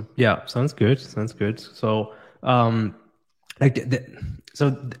 Awesome. Yeah, sounds good. Sounds good. So, um, like,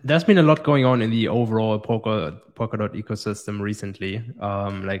 there's been a lot going on in the overall Polkadot ecosystem recently.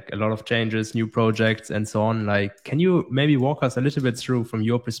 Like a lot of changes, new projects, and so on. Like, can you maybe walk us a little bit through from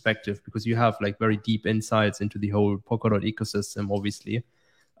your perspective, because you have like very deep insights into the whole Polkadot ecosystem, obviously.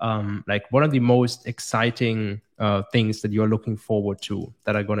 Like, what are the most exciting things that you're looking forward to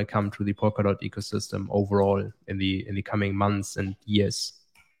that are going to come to the Polkadot ecosystem overall in the coming months and years?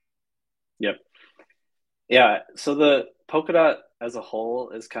 yep. Yeah. So the Polkadot as a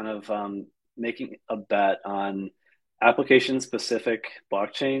whole is kind of making a bet on application specific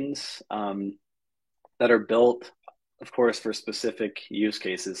blockchains that are built, of course, for specific use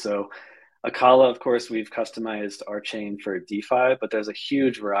cases. So Acala, of course, we've customized our chain for DeFi, but there's a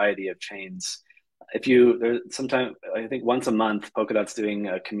huge variety of chains. If you there's sometime I think once a month, Polkadot's doing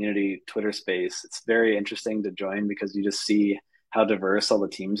a community Twitter space. It's very interesting to join because you just see how diverse all the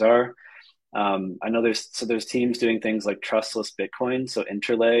teams are. I know there's teams doing things like trustless Bitcoin. So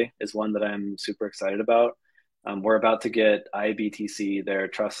Interlay is one that I'm super excited about. We're about to get iBTC, their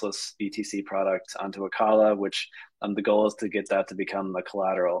trustless BTC product, onto Acala, which the goal is to get that to become a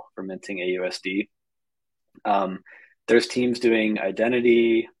collateral for minting aUSD. There's teams doing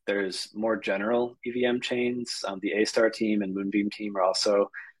identity. There's more general EVM chains. The A Star team and Moonbeam team are also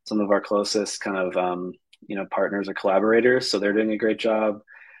some of our closest kind of partners or collaborators. So they're doing a great job.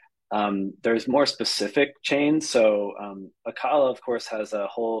 There's more specific chains. So Acala, of course, has a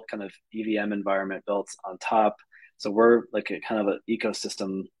whole kind of EVM environment built on top. So we're like a kind of an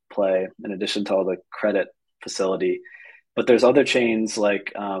ecosystem play in addition to all the credit facility. But there's other chains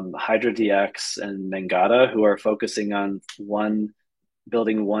like HydraDX and Mangata who are focusing on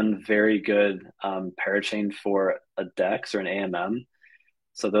building one very good parachain for a DEX or an AMM.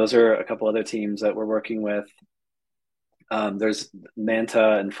 So those are a couple other teams that we're working with. There's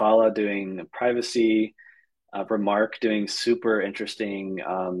Manta and Fala doing privacy, Remark doing super interesting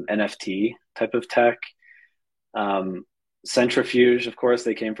NFT type of tech. Centrifuge, of course,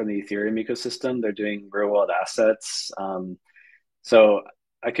 they came from the Ethereum ecosystem. They're doing real world assets. So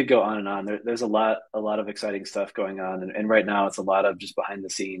I could go on and on. There's a lot of exciting stuff going on, and right now it's a lot of just behind the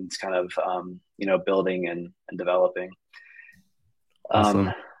scenes kind of building and developing.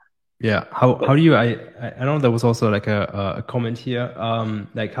 Awesome. Yeah. How do you I know there was also like a comment here.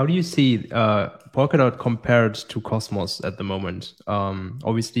 Like, how do you see Polkadot compared to Cosmos at the moment?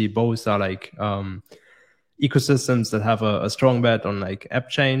 Obviously both are like ecosystems that have a strong bet on like app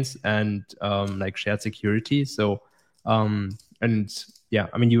chains and like shared security. So and yeah,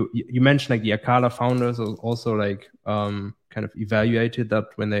 I mean you mentioned like the Acala founders also like kind of evaluated that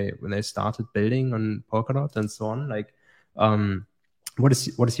when they started building on Polkadot and so on. Like what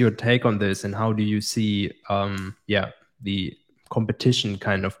is your take on this, and how do you see the competition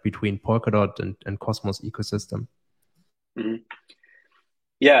kind of between Polkadot and Cosmos ecosystem? Mhm.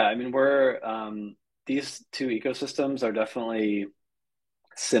 Yeah, I mean we're these two ecosystems are definitely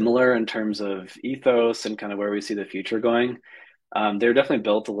similar in terms of ethos and kind of where we see the future going. They're definitely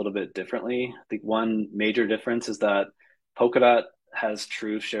built a little bit differently. I think one major difference is that Polkadot has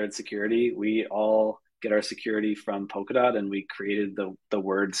true shared security. We all get our security from Polkadot, and we created the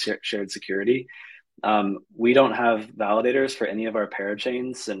word shared security. We don't have validators for any of our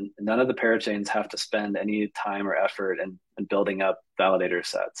parachains, and none of the parachains have to spend any time or effort in building up validator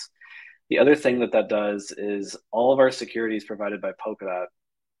sets. The other thing that does is all of our security is provided by Polkadot.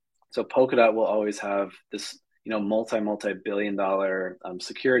 So Polkadot will always have this, multi-billion dollar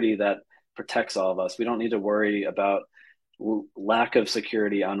security that protects all of us. We don't need to worry about lack of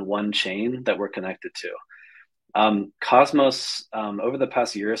security on one chain that we're connected to. Cosmos, over the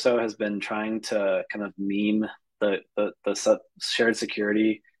past year or so, has been trying to kind of meme the shared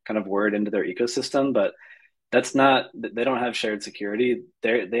security kind of word into their ecosystem, but that's not, they don't have shared security.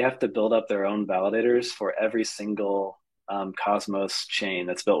 They have to build up their own validators for every single Cosmos chain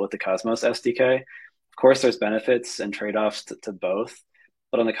that's built with the Cosmos SDK. Of course, there's benefits and trade-offs to both,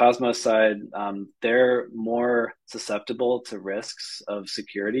 but on the Cosmos side, they're more susceptible to risks of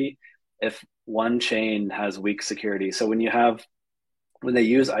security if one chain has weak security. So when they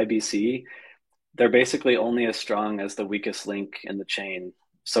use IBC, they're basically only as strong as the weakest link in the chain.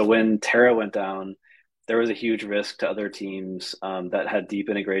 So when Terra went down, there was a huge risk to other teams that had deep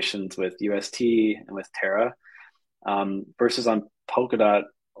integrations with UST and with Terra. Versus on Polkadot,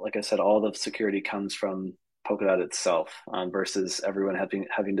 like I said, all the security comes from Polkadot itself versus everyone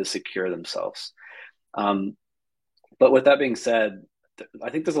having to secure themselves. Um, but with that being said, I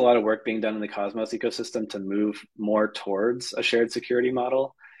think there's a lot of work being done in the Cosmos ecosystem to move more towards a shared security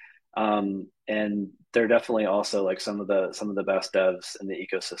model. And they're definitely also like some of the best devs in the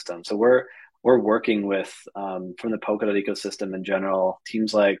ecosystem. So we're working with from the Polkadot ecosystem in general,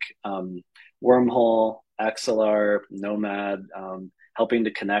 teams like Wormhole, Acala, Nomad, helping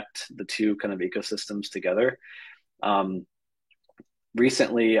to connect the two kind of ecosystems together. Um,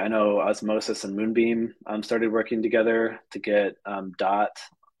 Recently, I know Osmosis and Moonbeam started working together to get DOT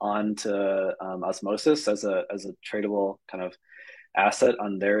onto Osmosis as a tradable kind of asset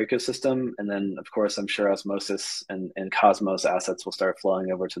on their ecosystem. And then, of course, I'm sure Osmosis and Cosmos assets will start flowing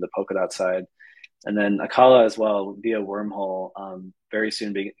over to the Polkadot side. And then Acala as well via Wormhole, very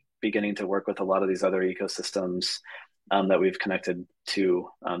soon beginning to work with a lot of these other ecosystems that we've connected to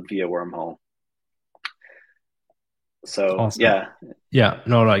via Wormhole. So Awesome. yeah, Yeah,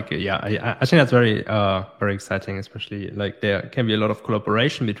 no, like yeah, I think that's very very exciting, especially like there can be a lot of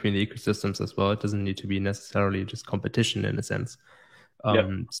collaboration between the ecosystems as well. It doesn't need to be necessarily just competition in a sense. yep.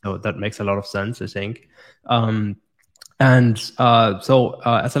 So that makes a lot of sense, I think. And as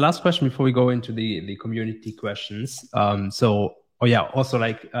a last question before we go into the community questions, oh yeah, also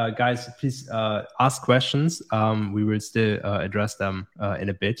like guys, please ask questions. We will still address them in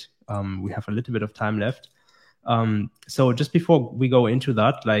a bit. We have a little bit of time left. So just before we go into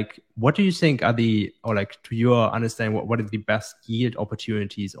that, like, what do you think are or like to your understanding, what are the best yield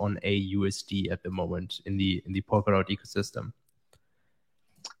opportunities on aUSD at the moment in the Polkadot ecosystem?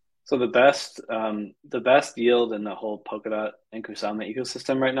 So the best yield in the whole Polkadot and Kusama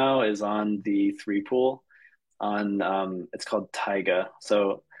ecosystem right now is on the three pool on it's called Taiga.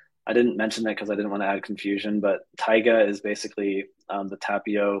 So I didn't mention that because I didn't want to add confusion, but Taiga is basically the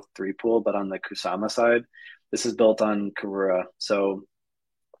Tapio three pool, but on the Kusama side. This is built on Karura. So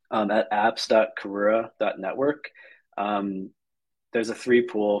at apps.karura.network, um, there's a three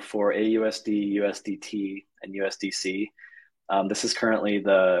pool for aUSD, USDT, and USDC. This is currently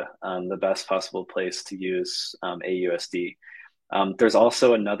the best possible place to use aUSD. There's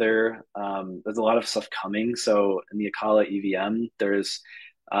also there's a lot of stuff coming. So in the Acala EVM, there's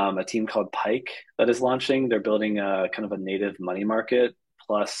a team called Pike that is launching. They're building a kind of a native money market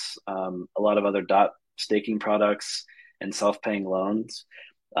plus a lot of other dot staking products and self-paying loans.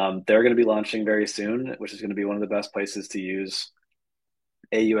 They're going to be launching very soon, which is going to be one of the best places to use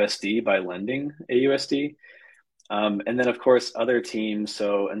aUSD by lending aUSD. And then, of course, other teams.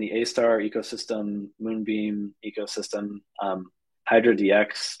 So in the A-Star ecosystem, Moonbeam ecosystem, Hydra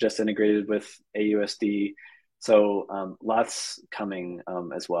DX just integrated with aUSD. So lots coming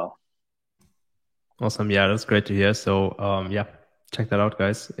as well. Awesome. Yeah, that's great to hear. So yeah, check that out,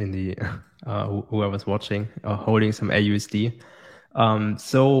 guys, in the whoever's watching, holding some aUSD.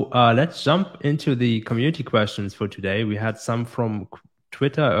 So let's jump into the community questions for today. We had some from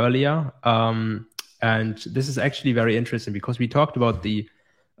Twitter earlier. And this is actually very interesting because we talked about the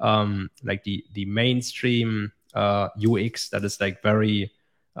like the mainstream UX that is like very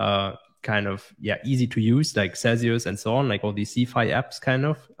kind of easy to use, like Celsius and so on, like all these CeFi apps kind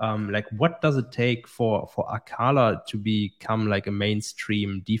of. Like what does it take for Acala to become like a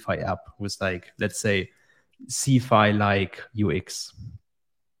mainstream DeFi app with like, let's say, CeFi like UX?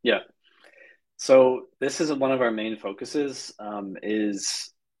 Yeah. So this is one of our main focuses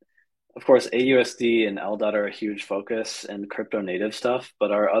is of course, aUSD and LDOT are a huge focus and crypto native stuff, but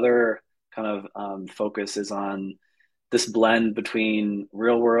our other kind of focus is on this blend between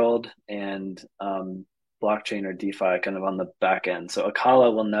real world and blockchain or DeFi kind of on the back end. So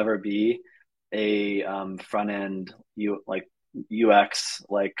Acala will never be a front end like UX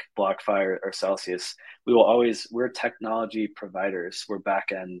like BlockFi or Celsius. We're technology providers, we're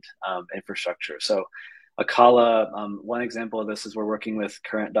back end infrastructure. So Acala, one example of this is we're working with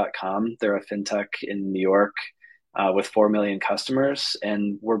current.com. They're a fintech in New York with 4 million customers,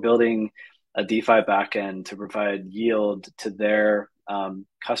 and we're building a DeFi backend to provide yield to their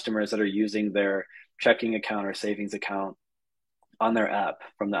customers that are using their checking account or savings account on their app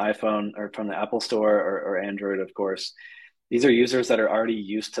from the iPhone or from the Apple Store or Android, of course. These are users that are already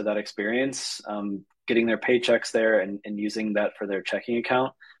used to that experience, getting their paychecks there and using that for their checking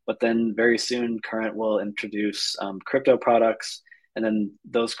account. But then very soon, Current will introduce crypto products And then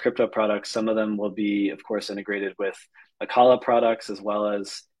those crypto products, some of them will be, of course, integrated with Acala products as well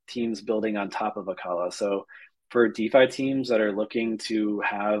as teams building on top of Acala. So for DeFi teams that are looking to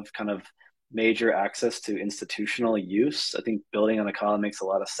have kind of major access to institutional use, I think building on Acala makes a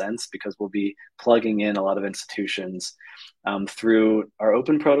lot of sense because we'll be plugging in a lot of institutions through our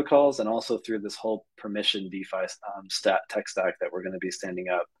open protocols and also through this whole permission DeFi tech stack that we're going to be standing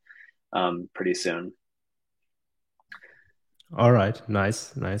up pretty soon. All right,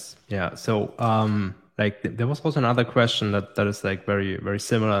 nice, nice. Yeah. So, like there was also another question that is like very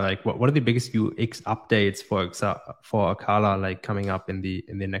similar. Like, what are the biggest UX updates for Acala like coming up in the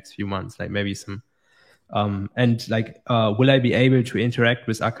next few months? Like maybe some and like will I be able to interact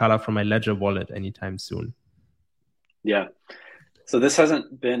with Acala from my Ledger wallet anytime soon? Yeah. So this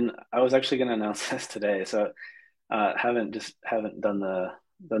hasn't been. I was actually going to announce this today. So haven't done the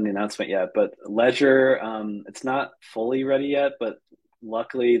announcement yet. But Ledger, it's not fully ready yet, but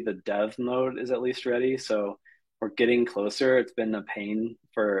luckily the dev mode is at least ready. So we're getting closer. It's been a pain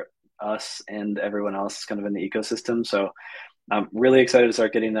for us and everyone else kind of in the ecosystem. So I'm really excited to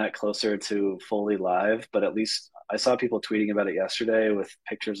start getting that closer to fully live. But at least I saw people tweeting about it yesterday with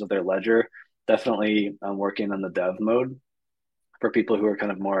pictures of their Ledger. Definitely working on the dev mode for people who are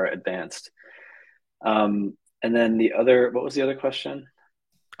kind of more advanced. And then what was the other question?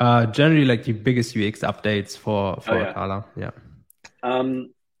 Generally, like the biggest UX updates Oh for yeah. Acala. Yeah.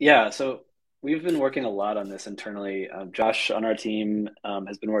 Yeah, so we've been working a lot on this internally. Josh on our team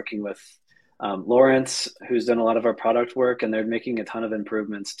has been working with Lawrence, who's done a lot of our product work, and they're making a ton of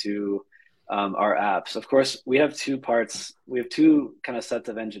improvements to our apps. Of course, we have two parts. We have two kind of sets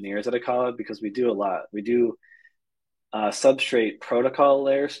of engineers at Acala because we do a lot. We do substrate protocol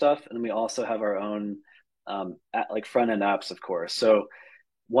layer stuff, and we also have our own like front end apps, of course. So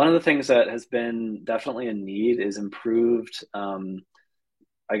one of the things that has been definitely a need is improved,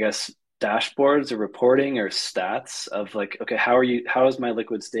 I guess, dashboards or reporting or stats of like, okay, how is my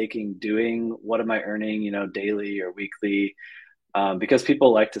liquid staking doing? What am I earning, daily or weekly? Because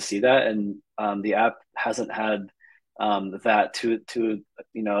people like to see that, and the app hasn't had that to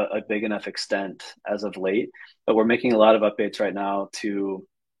a big enough extent as of late. But we're making a lot of updates right now to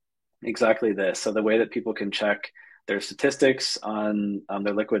exactly this. So the way that people can check their statistics on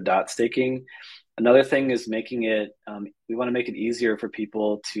their liquid dot staking. Another thing is making it, we want to make it easier for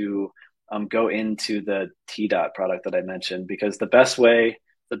people to go into the T dot product that I mentioned, because the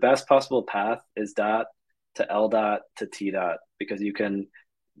best possible path is dot to L dot to T dot, because you can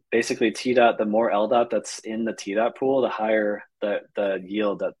basically T dot, the more L dot that's in the T dot pool, the higher the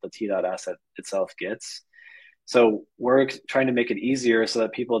yield that the T dot asset itself gets. So we're trying to make it easier so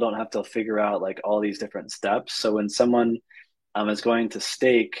that people don't have to figure out like all these different steps. So when someone is going to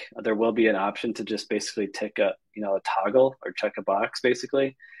stake, there will be an option to just basically tick a toggle or check a box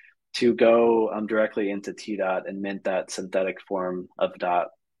basically to go directly into T dot and mint that synthetic form of dot.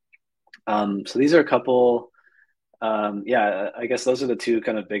 So these are a couple. Yeah, I guess those are the two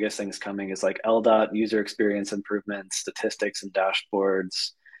kind of biggest things coming is like LDOT user experience improvements, statistics and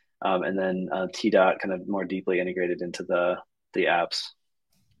dashboards, and then T dot kind of more deeply integrated into the apps.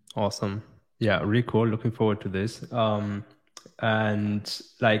 Awesome. Yeah, really cool. Looking forward to this. And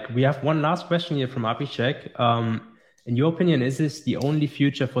like we have one last question here from Abhishek. In your opinion, is this the only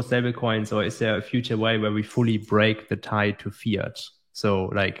future for stablecoins, or is there a future way where we fully break the tie to fiat? So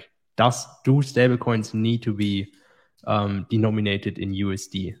like, do stablecoins need to be denominated in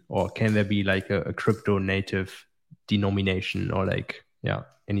USD, or can there be like a crypto native denomination, or like, yeah,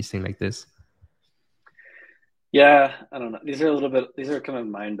 anything like this? Yeah, I don't know. These are kind of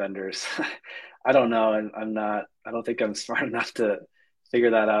mind benders. I don't know. I don't think I'm smart enough to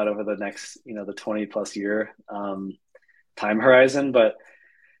figure that out over the next, the 20 plus year time horizon. But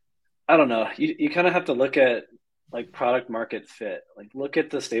I don't know. You kind of have to look at like product market fit. Like look at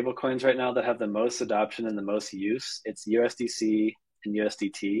the stable coins right now that have the most adoption and the most use. It's USDC and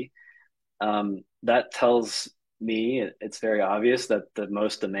USDT. That tells me it's very obvious that the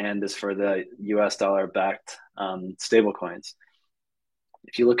most demand is for the US dollar backed stable coins.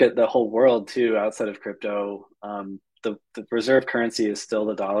 If you look at the whole world too, outside of crypto, the reserve currency is still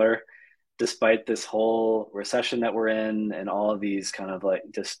the dollar, despite this whole recession that we're in and all of these kind of like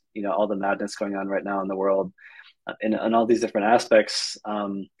just, all the madness going on right now in the world and all these different aspects.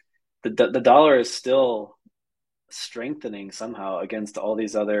 The dollar is still strengthening somehow against all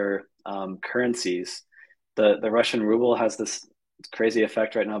these other currencies. The Russian ruble has this crazy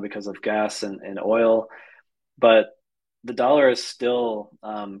effect right now because of gas and oil, but the dollar is still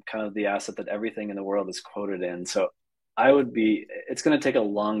kind of the asset that everything in the world is quoted in. So it's going to take a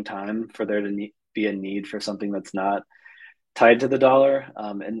long time for there to be a need for something that's not tied to the dollar.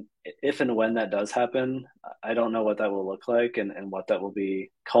 And if and when that does happen, I don't know what that will look like and what that will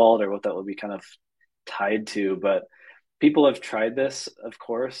be called or what that will be kind of tied to. But people have tried this, of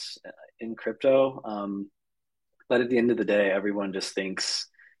course, in crypto. But at the end of the day, everyone just thinks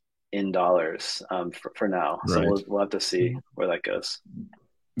in dollars for now. So Right. we'll have to see where that goes.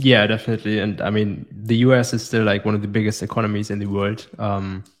 Yeah, definitely. And I mean, the US is still like one of the biggest economies in the world.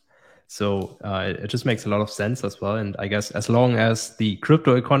 So it just makes a lot of sense as well. And I guess as long as the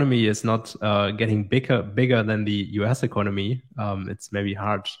crypto economy is not getting bigger than the US economy, it's maybe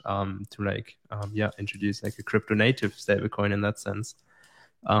hard to like introduce like a crypto native stablecoin in that sense.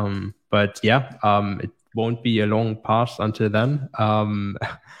 But yeah, it won't be a long path until then,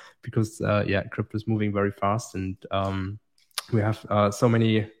 because crypto is moving very fast, and we have so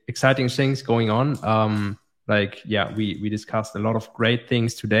many exciting things going on. We discussed a lot of great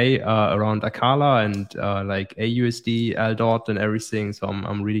things today around Acala and like aUSD, LDOT, and everything. So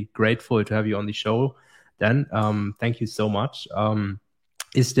I'm really grateful to have you on the show. Dan, thank you so much.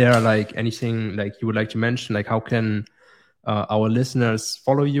 Is there like anything like you would like to mention? Like, how can our listeners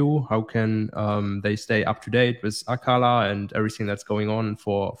follow you? How can they stay up to date with Acala and everything that's going on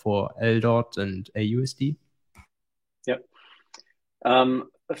for LDOT and aUSD? Yep.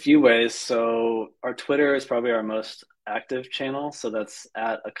 A few ways. So our Twitter is probably our most active channel. So that's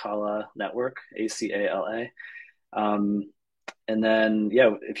at Acala Network, ACALA. And then,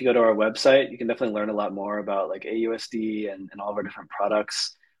 if you go to our website, you can definitely learn a lot more about like aUSD and all of our different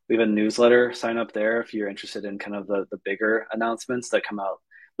products. We have a newsletter, sign up there if you're interested in kind of the bigger announcements that come out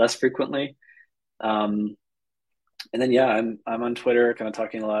less frequently. And then, I'm on Twitter, kind of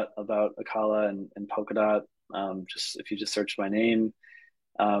talking a lot about Acala and Polkadot. Just if you just search my name.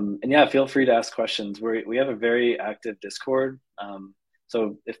 Feel free to ask questions. We have a very active Discord.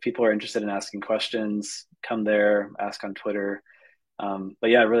 So if people are interested in asking questions, come there, ask on Twitter. I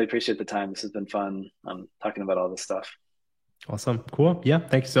really appreciate the time. This has been fun talking about all this stuff. Awesome. Cool. Yeah.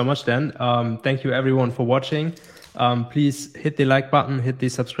 Thank you so much, Dan. Thank you everyone for watching. Please hit the like button, hit the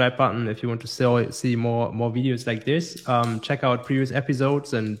subscribe button if you want to see more videos like this. Check out previous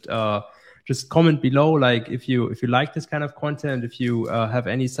episodes and just comment below, like if you like this kind of content, if you have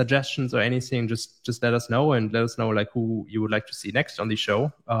any suggestions or anything, just let us know, and let us know like who you would like to see next on the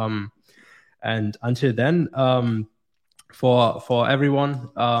show. And until then, for everyone,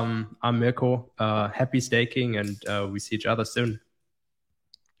 I'm Mirko. Happy staking, and we see each other soon.